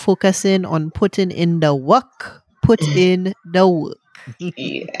of focusing on putting in the work, put in the work.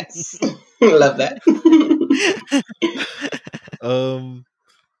 Yes, love that. um.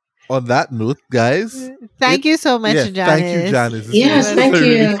 On that note, guys, it Thank you so much, yeah. Thank you, Janice. Janice. This, It this Yes, is was a thank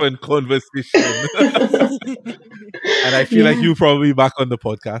really you. fun conversation, and I feel like Yeah. you'll probably be back on the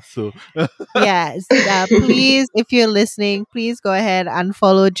podcast. So yes. Please, if you're listening, please go ahead and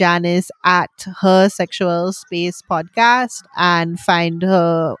follow Janice at her Sexual Space podcast and find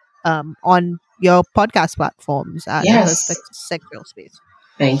her on your podcast platforms at her Yes. Sexual Space.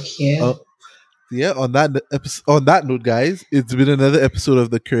 Thank uh, you. yeah, on that note, guys, it's been another episode of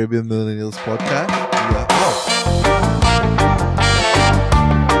the Caribbean Millennials podcast.